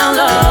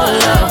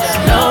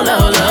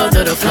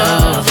to the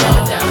floor.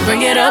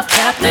 Bring it up,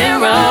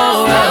 Captain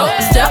Roll.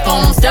 Step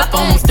on them, step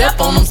on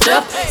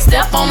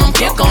them,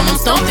 kick on them,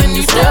 stomp then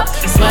you step.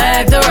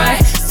 Swag the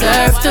right,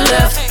 serve the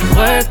left,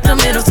 work the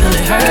middle till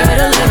it hurt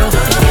a little.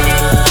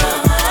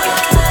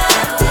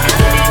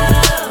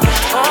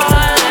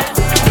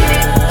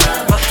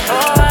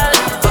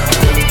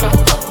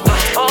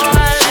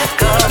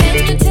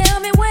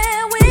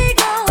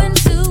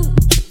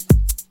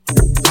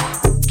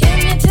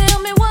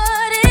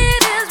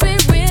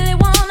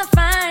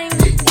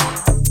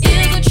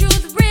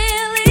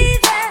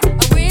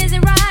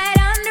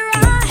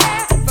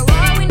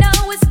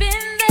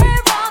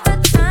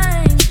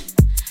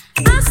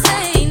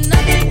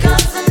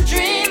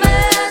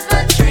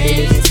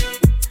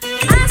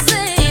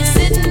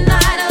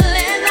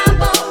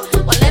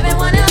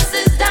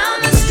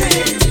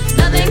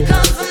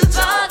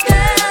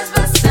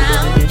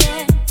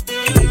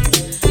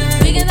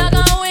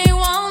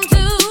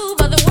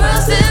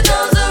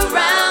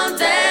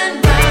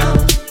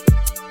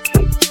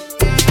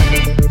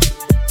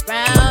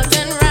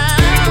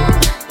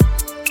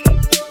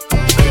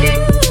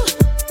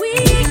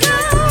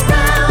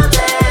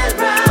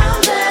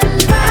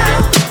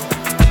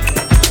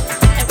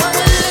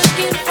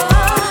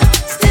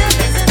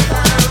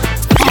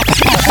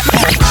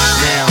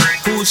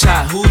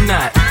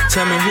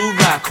 Tell me who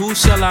rock, who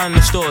sell out in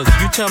the stores.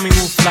 You tell me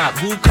who flop,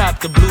 who cop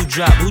the blue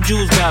drop, who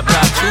jewels got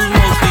blocks, who's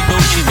mostly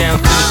Dolce down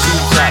to the two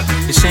top.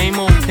 The same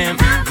old pimp,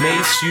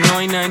 Mace, you know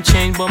ain't nothing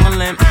changed but my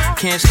limp.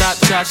 Can't stop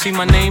till I see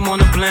my name on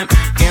the blimp.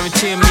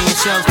 Guarantee me and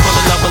shells pull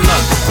a level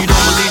up. You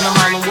don't believe in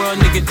Harlem World,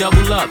 nigga,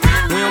 double up.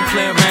 We don't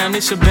play around,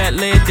 it's a bet,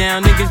 lay it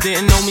down. Niggas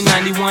didn't know me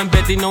 91,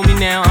 bet they know me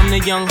now. I'm the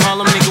young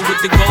Harlem nigga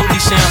with the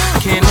Goldie sound.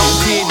 Can't no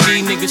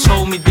PD, niggas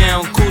hold me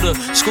down. Cooler,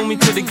 school me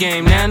to the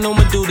game, now I know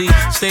my duty.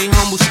 Stay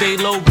humble, stay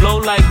low, blow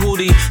like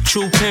Hootie.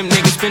 True pimp,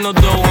 niggas spin no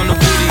dough on the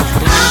booty.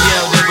 And when you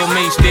yell, there go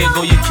Mace, there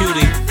go your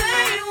cutie.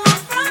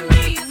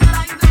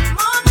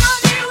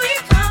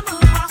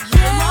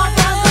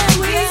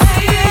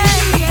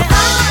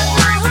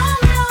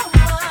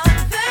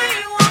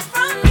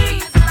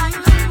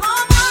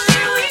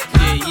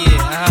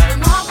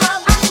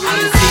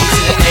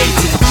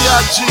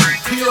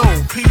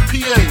 P.O.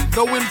 PA,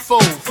 no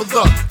info for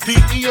the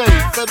DEA.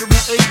 Federal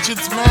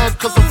agents mad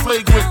cause I'm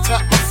flagrant.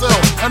 Tap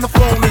myself and the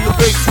phone in the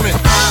basement.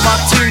 My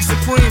team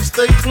supreme,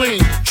 stay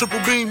clean.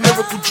 Triple beam,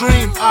 miracle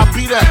dream. I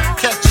be that.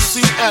 Catch a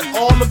seat at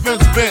all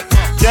events bent.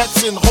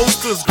 Gats in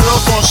holsters,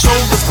 girls on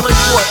shoulders.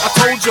 Playboy, I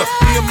told ya,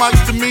 me and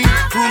Mike's to me.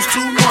 Bruise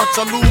too much,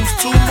 I lose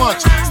too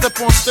much. Step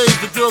on stage,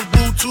 the girls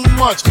boo too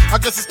much. I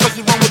guess it's cause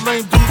you run with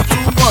lame dudes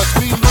too much.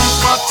 Me lose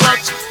my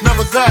touch,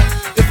 never that.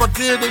 If I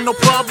did, ain't no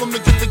problem to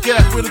get the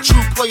gap where the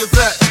true players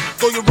at.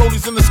 Throw your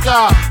rollies in the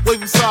sky, wave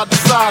them side to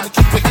side, and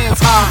keep your hands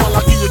high while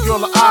I give your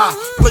girl an eye.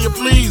 Play it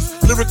please,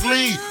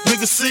 lyrically,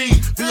 nigga C,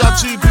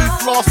 B-I-G-B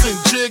flossing,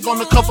 jig on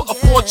the cover of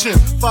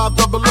Fortune, 500.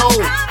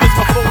 Here's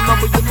my phone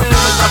number, your man,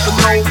 I got the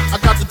know, I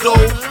got the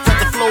dough, got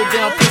the flow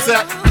down,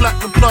 pizzazz,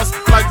 platinum plus,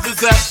 like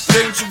Zizak,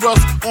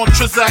 dangerous on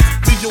Trizak,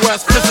 leave your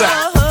ass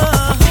pizzazz.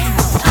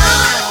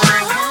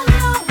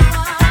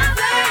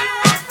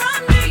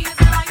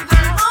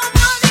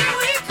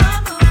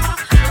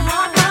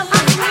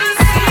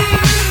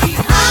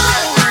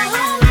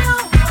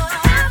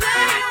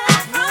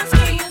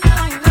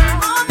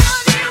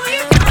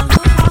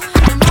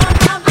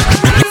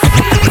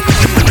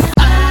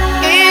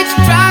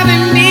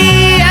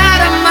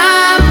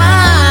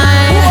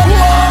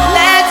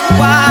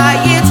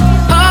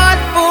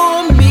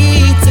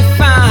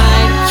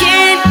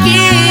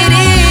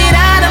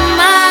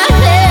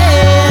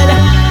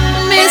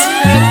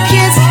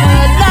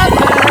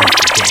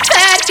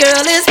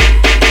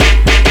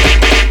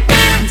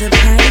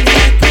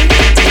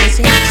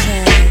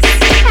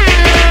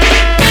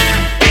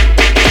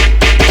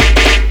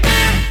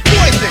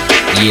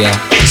 Yeah,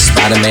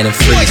 Spider-Man and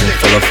Freeze in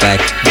full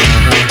effect.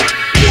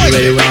 You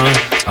ready, Ron?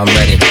 I'm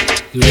ready.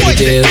 You ready,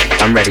 Dave?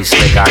 I'm ready,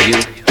 Slick. Are you?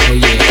 Oh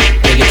yeah,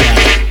 take it down.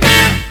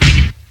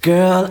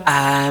 Girl,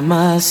 I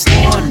must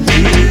warn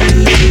you,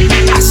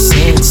 I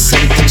sense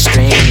something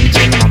strange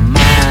in my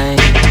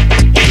mind.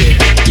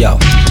 Yo,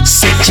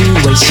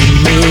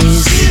 situation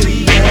is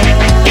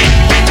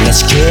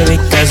let's cure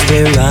it cause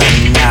we're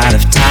running out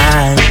of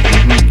time.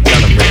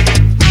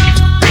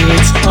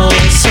 It's all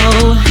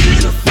so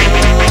beautiful.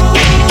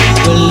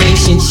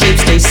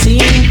 Relationships they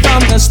seem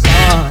from the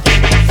start.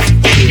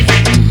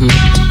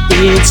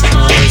 It's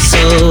all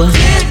so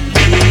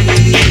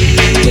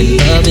when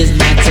love is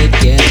not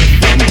together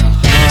from the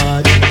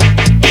heart.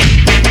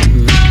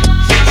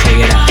 Check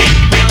it out.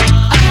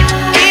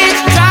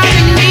 It's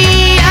driving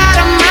me out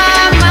of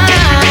my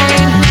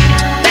mind.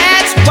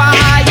 That's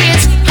why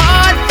it's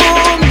hard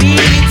for me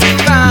to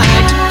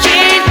find.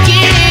 Can't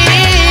get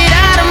it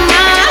out of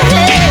my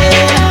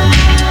head.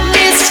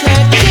 Miss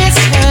her, kiss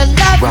her,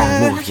 love her. Wrong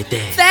move, you're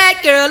dead. That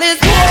girl is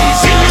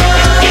poison.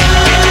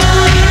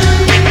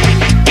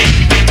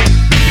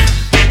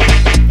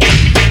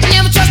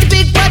 Never trust a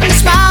big button to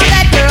smile.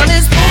 That girl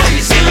is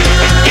poison.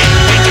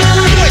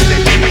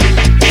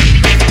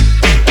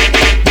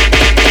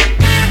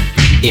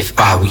 If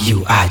I were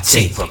you, I'd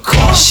take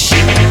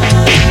precaution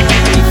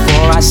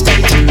before I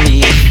step to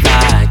meet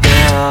my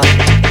girl.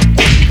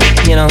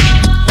 You know,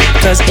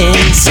 cause in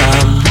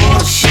some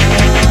motion,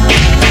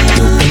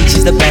 you think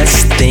she's the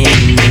best thing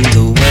in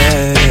the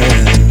world.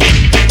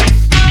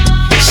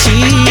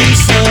 She's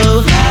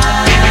so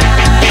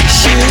high,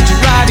 she'll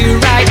drive you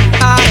right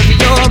out of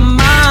your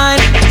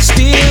mind,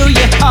 steal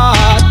your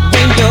heart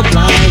when you're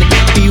blind.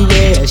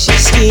 Beware,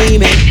 she's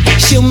scheming,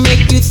 she'll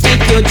make you think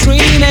you're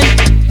dreaming.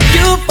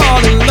 You'll fall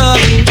in love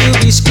and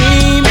you'll be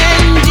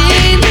screaming,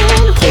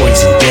 demon.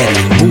 Poison,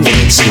 deadly,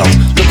 moving slow.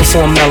 Looking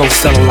for a mellow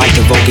fella like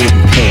the vote,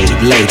 getting paid,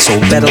 laid. So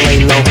better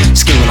lay low,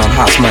 scheming on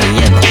house money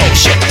and the whole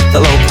show. The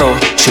low pro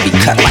should be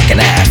cut like an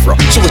afro.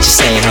 So what you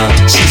saying, huh?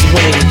 She's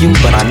winning you,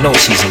 but I know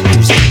she's a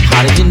loser.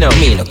 How did you know?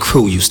 Me and the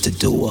crew used to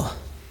do her.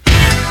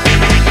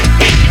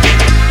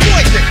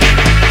 Poison.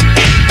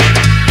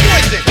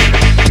 Poison.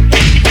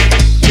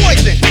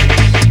 Poison.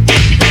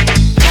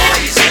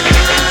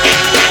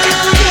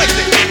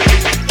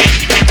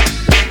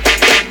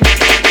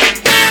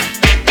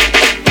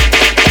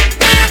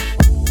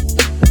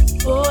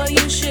 Boy,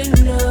 you should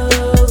know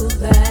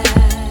that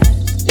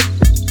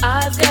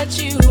I've got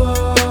you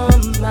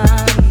on my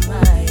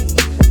mind,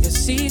 your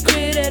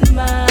secret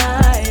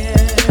admirer.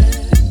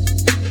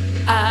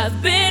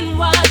 I've been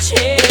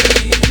watching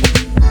you.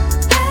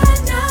 At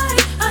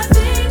night, I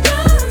think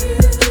of you.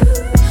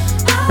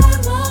 I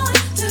want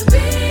to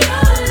be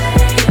your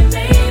lady,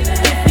 baby.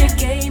 If your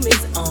game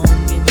is on,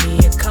 give me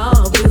a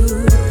call,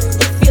 boo.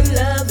 If your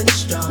love is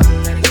strong,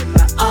 gotta give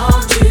my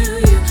all to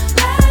you.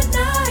 At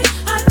night,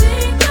 I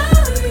think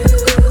of you.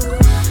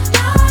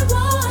 I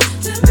want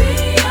to be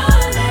your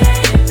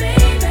lady,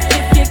 baby.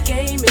 If your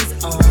game is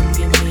on,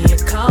 give me a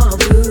call,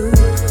 boo.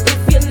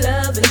 If your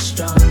love is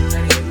strong,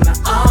 gotta give my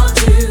all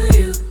to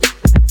you.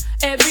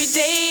 Every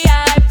day I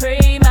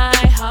pray my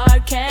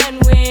heart can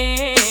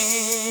win.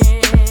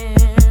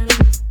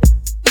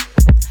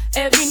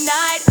 Every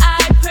night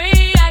I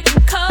pray I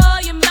can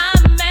call you my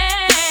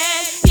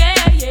man.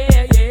 Yeah,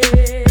 yeah,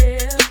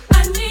 yeah.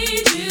 I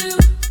need you.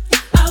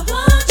 I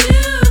want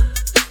you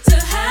to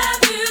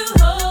have you,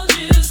 hold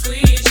you,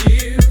 squeeze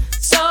you.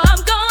 So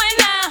I'm going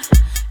out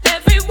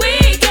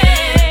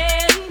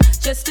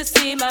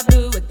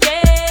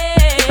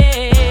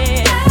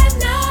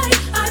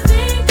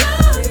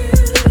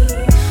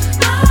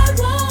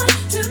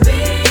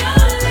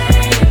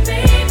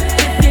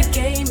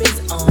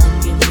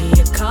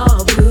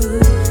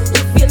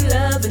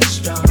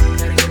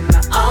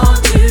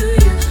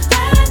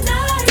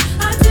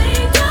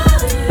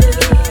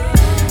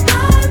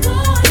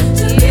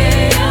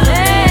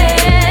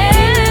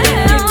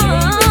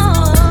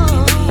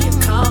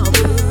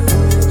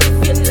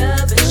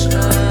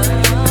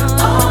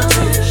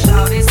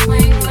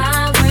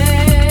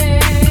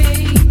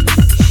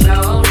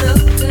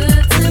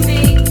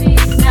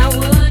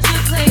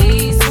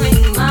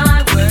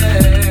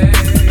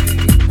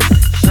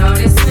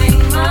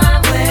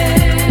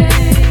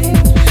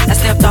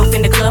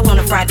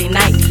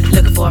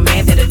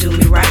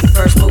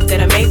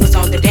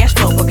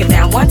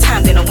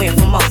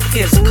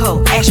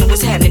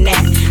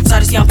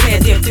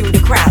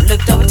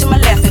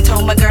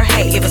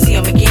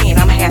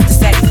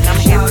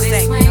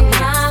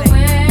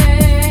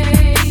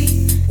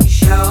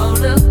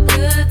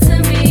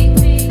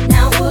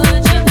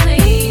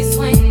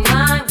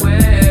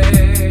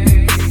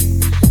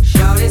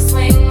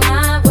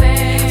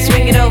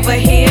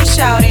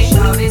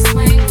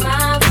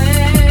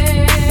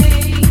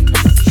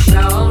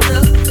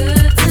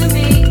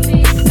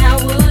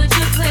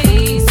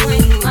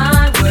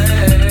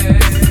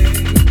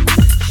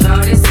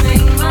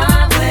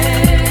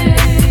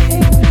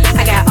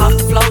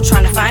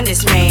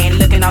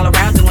all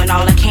around doing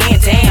all I can.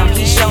 Damn,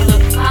 he sure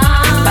look.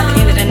 By the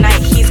end of the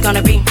night, he's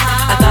gonna be.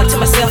 I thought to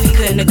myself he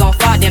couldn't have gone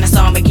far. Then I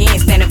saw him again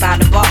standing by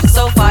the bar.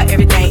 So far,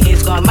 everything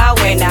is going my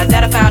way. Now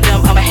that I found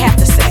him, I'ma have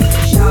to say,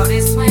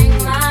 Shorty, swing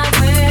my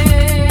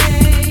way.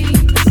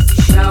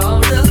 Sure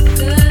look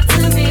good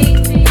to me.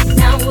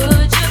 Now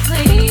would you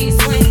please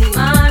swing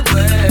my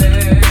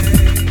way?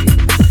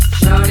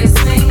 Shorty,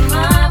 swing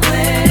my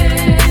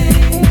way.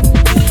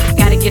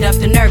 gotta get up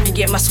the nerve and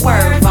get my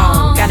swerve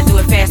on. Gotta do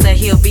it fast or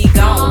he'll be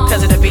gone.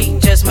 Cause of the beat,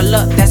 just my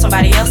luck. That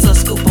somebody else will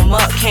scoop him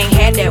up. Can't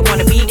have that,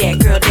 wanna be that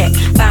girl that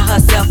found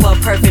herself a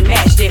perfect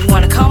match. Didn't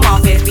wanna come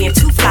off as being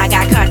too fly.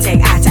 Got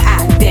contact eye to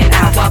eye. Then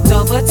I walked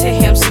over to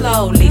him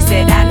slowly.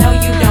 Said, I know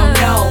you don't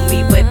know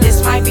me, but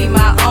this might be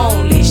my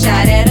only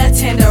shot at a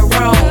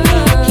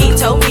tenderoni. He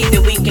told me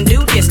that we can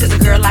do this, cause a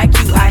girl like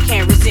you I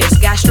can't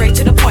resist. Got straight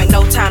to the point,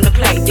 no time to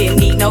play. Didn't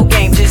need no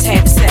game, just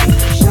had to say,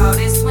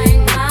 Shorty,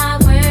 swing my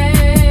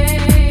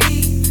way.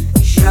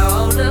 You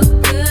sure look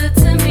good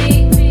to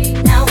me.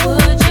 Now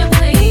would you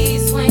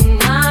please swing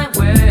my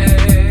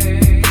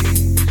way?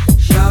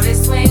 Shorty,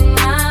 swing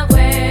my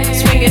way.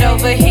 swing it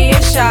over here,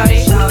 shawty.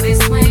 Shorty,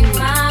 swing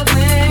my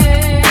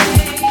way.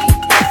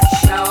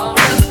 Sure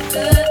look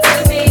good to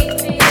me.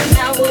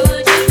 Now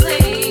would you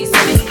please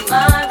swing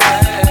my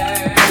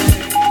way?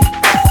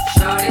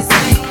 Shorty,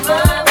 swing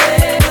my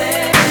way.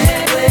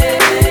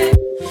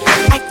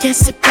 I can't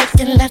sit back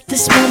and let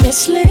this moment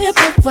slip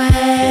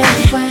away.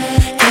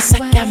 Cause I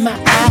got my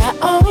eye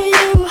on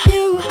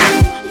you.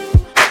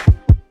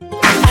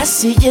 I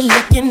see you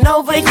looking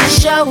over your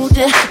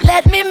shoulder.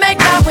 Let me make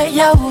my way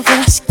over.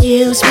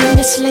 Excuse me,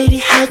 Miss Lady,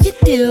 how you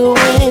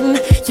doing?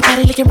 Your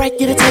body looking right,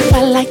 you're the type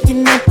I like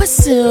and I'm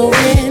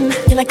pursuing.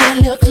 Can I get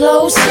a little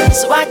closer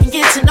so I can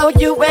get to know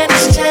you and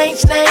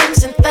exchange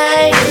names and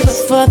things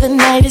before the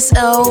night is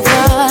over?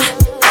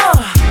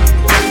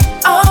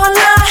 All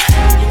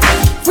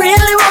I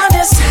really want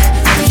is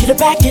for you to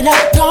back it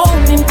up, go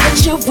on and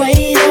put your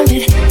weight on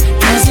it.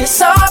 Cause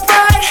it's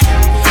alright,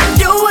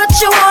 do what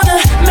you wanna,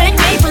 make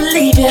me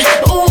believe it.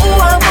 Ooh,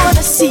 I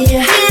wanna see you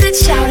hit it,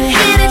 shout it,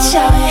 hit it,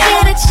 shout it,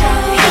 hit it,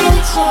 shout it, hit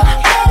it, shout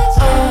it.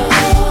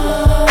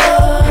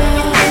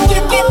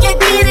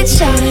 Hit it,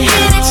 shout it,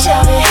 hit it,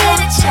 shout it, hit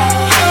it, shout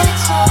it, hit it,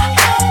 shout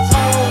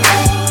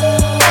it.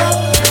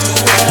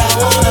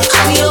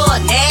 I'm your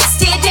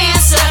nasty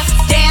dancer,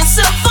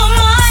 dancer for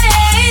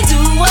money. Do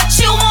what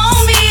you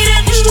want me to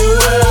do.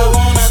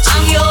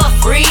 I'm your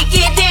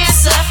freaky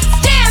dancer,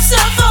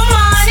 dancer for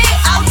money.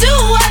 I'll do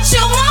what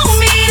you want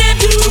me to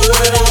do.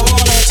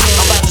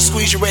 I'm about to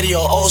squeeze your radio,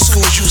 old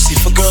school juicy.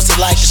 For girls that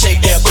like to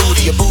shake their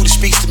booty. Your booty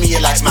speaks to me,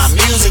 it likes my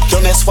music.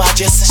 Don't that's why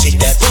just shake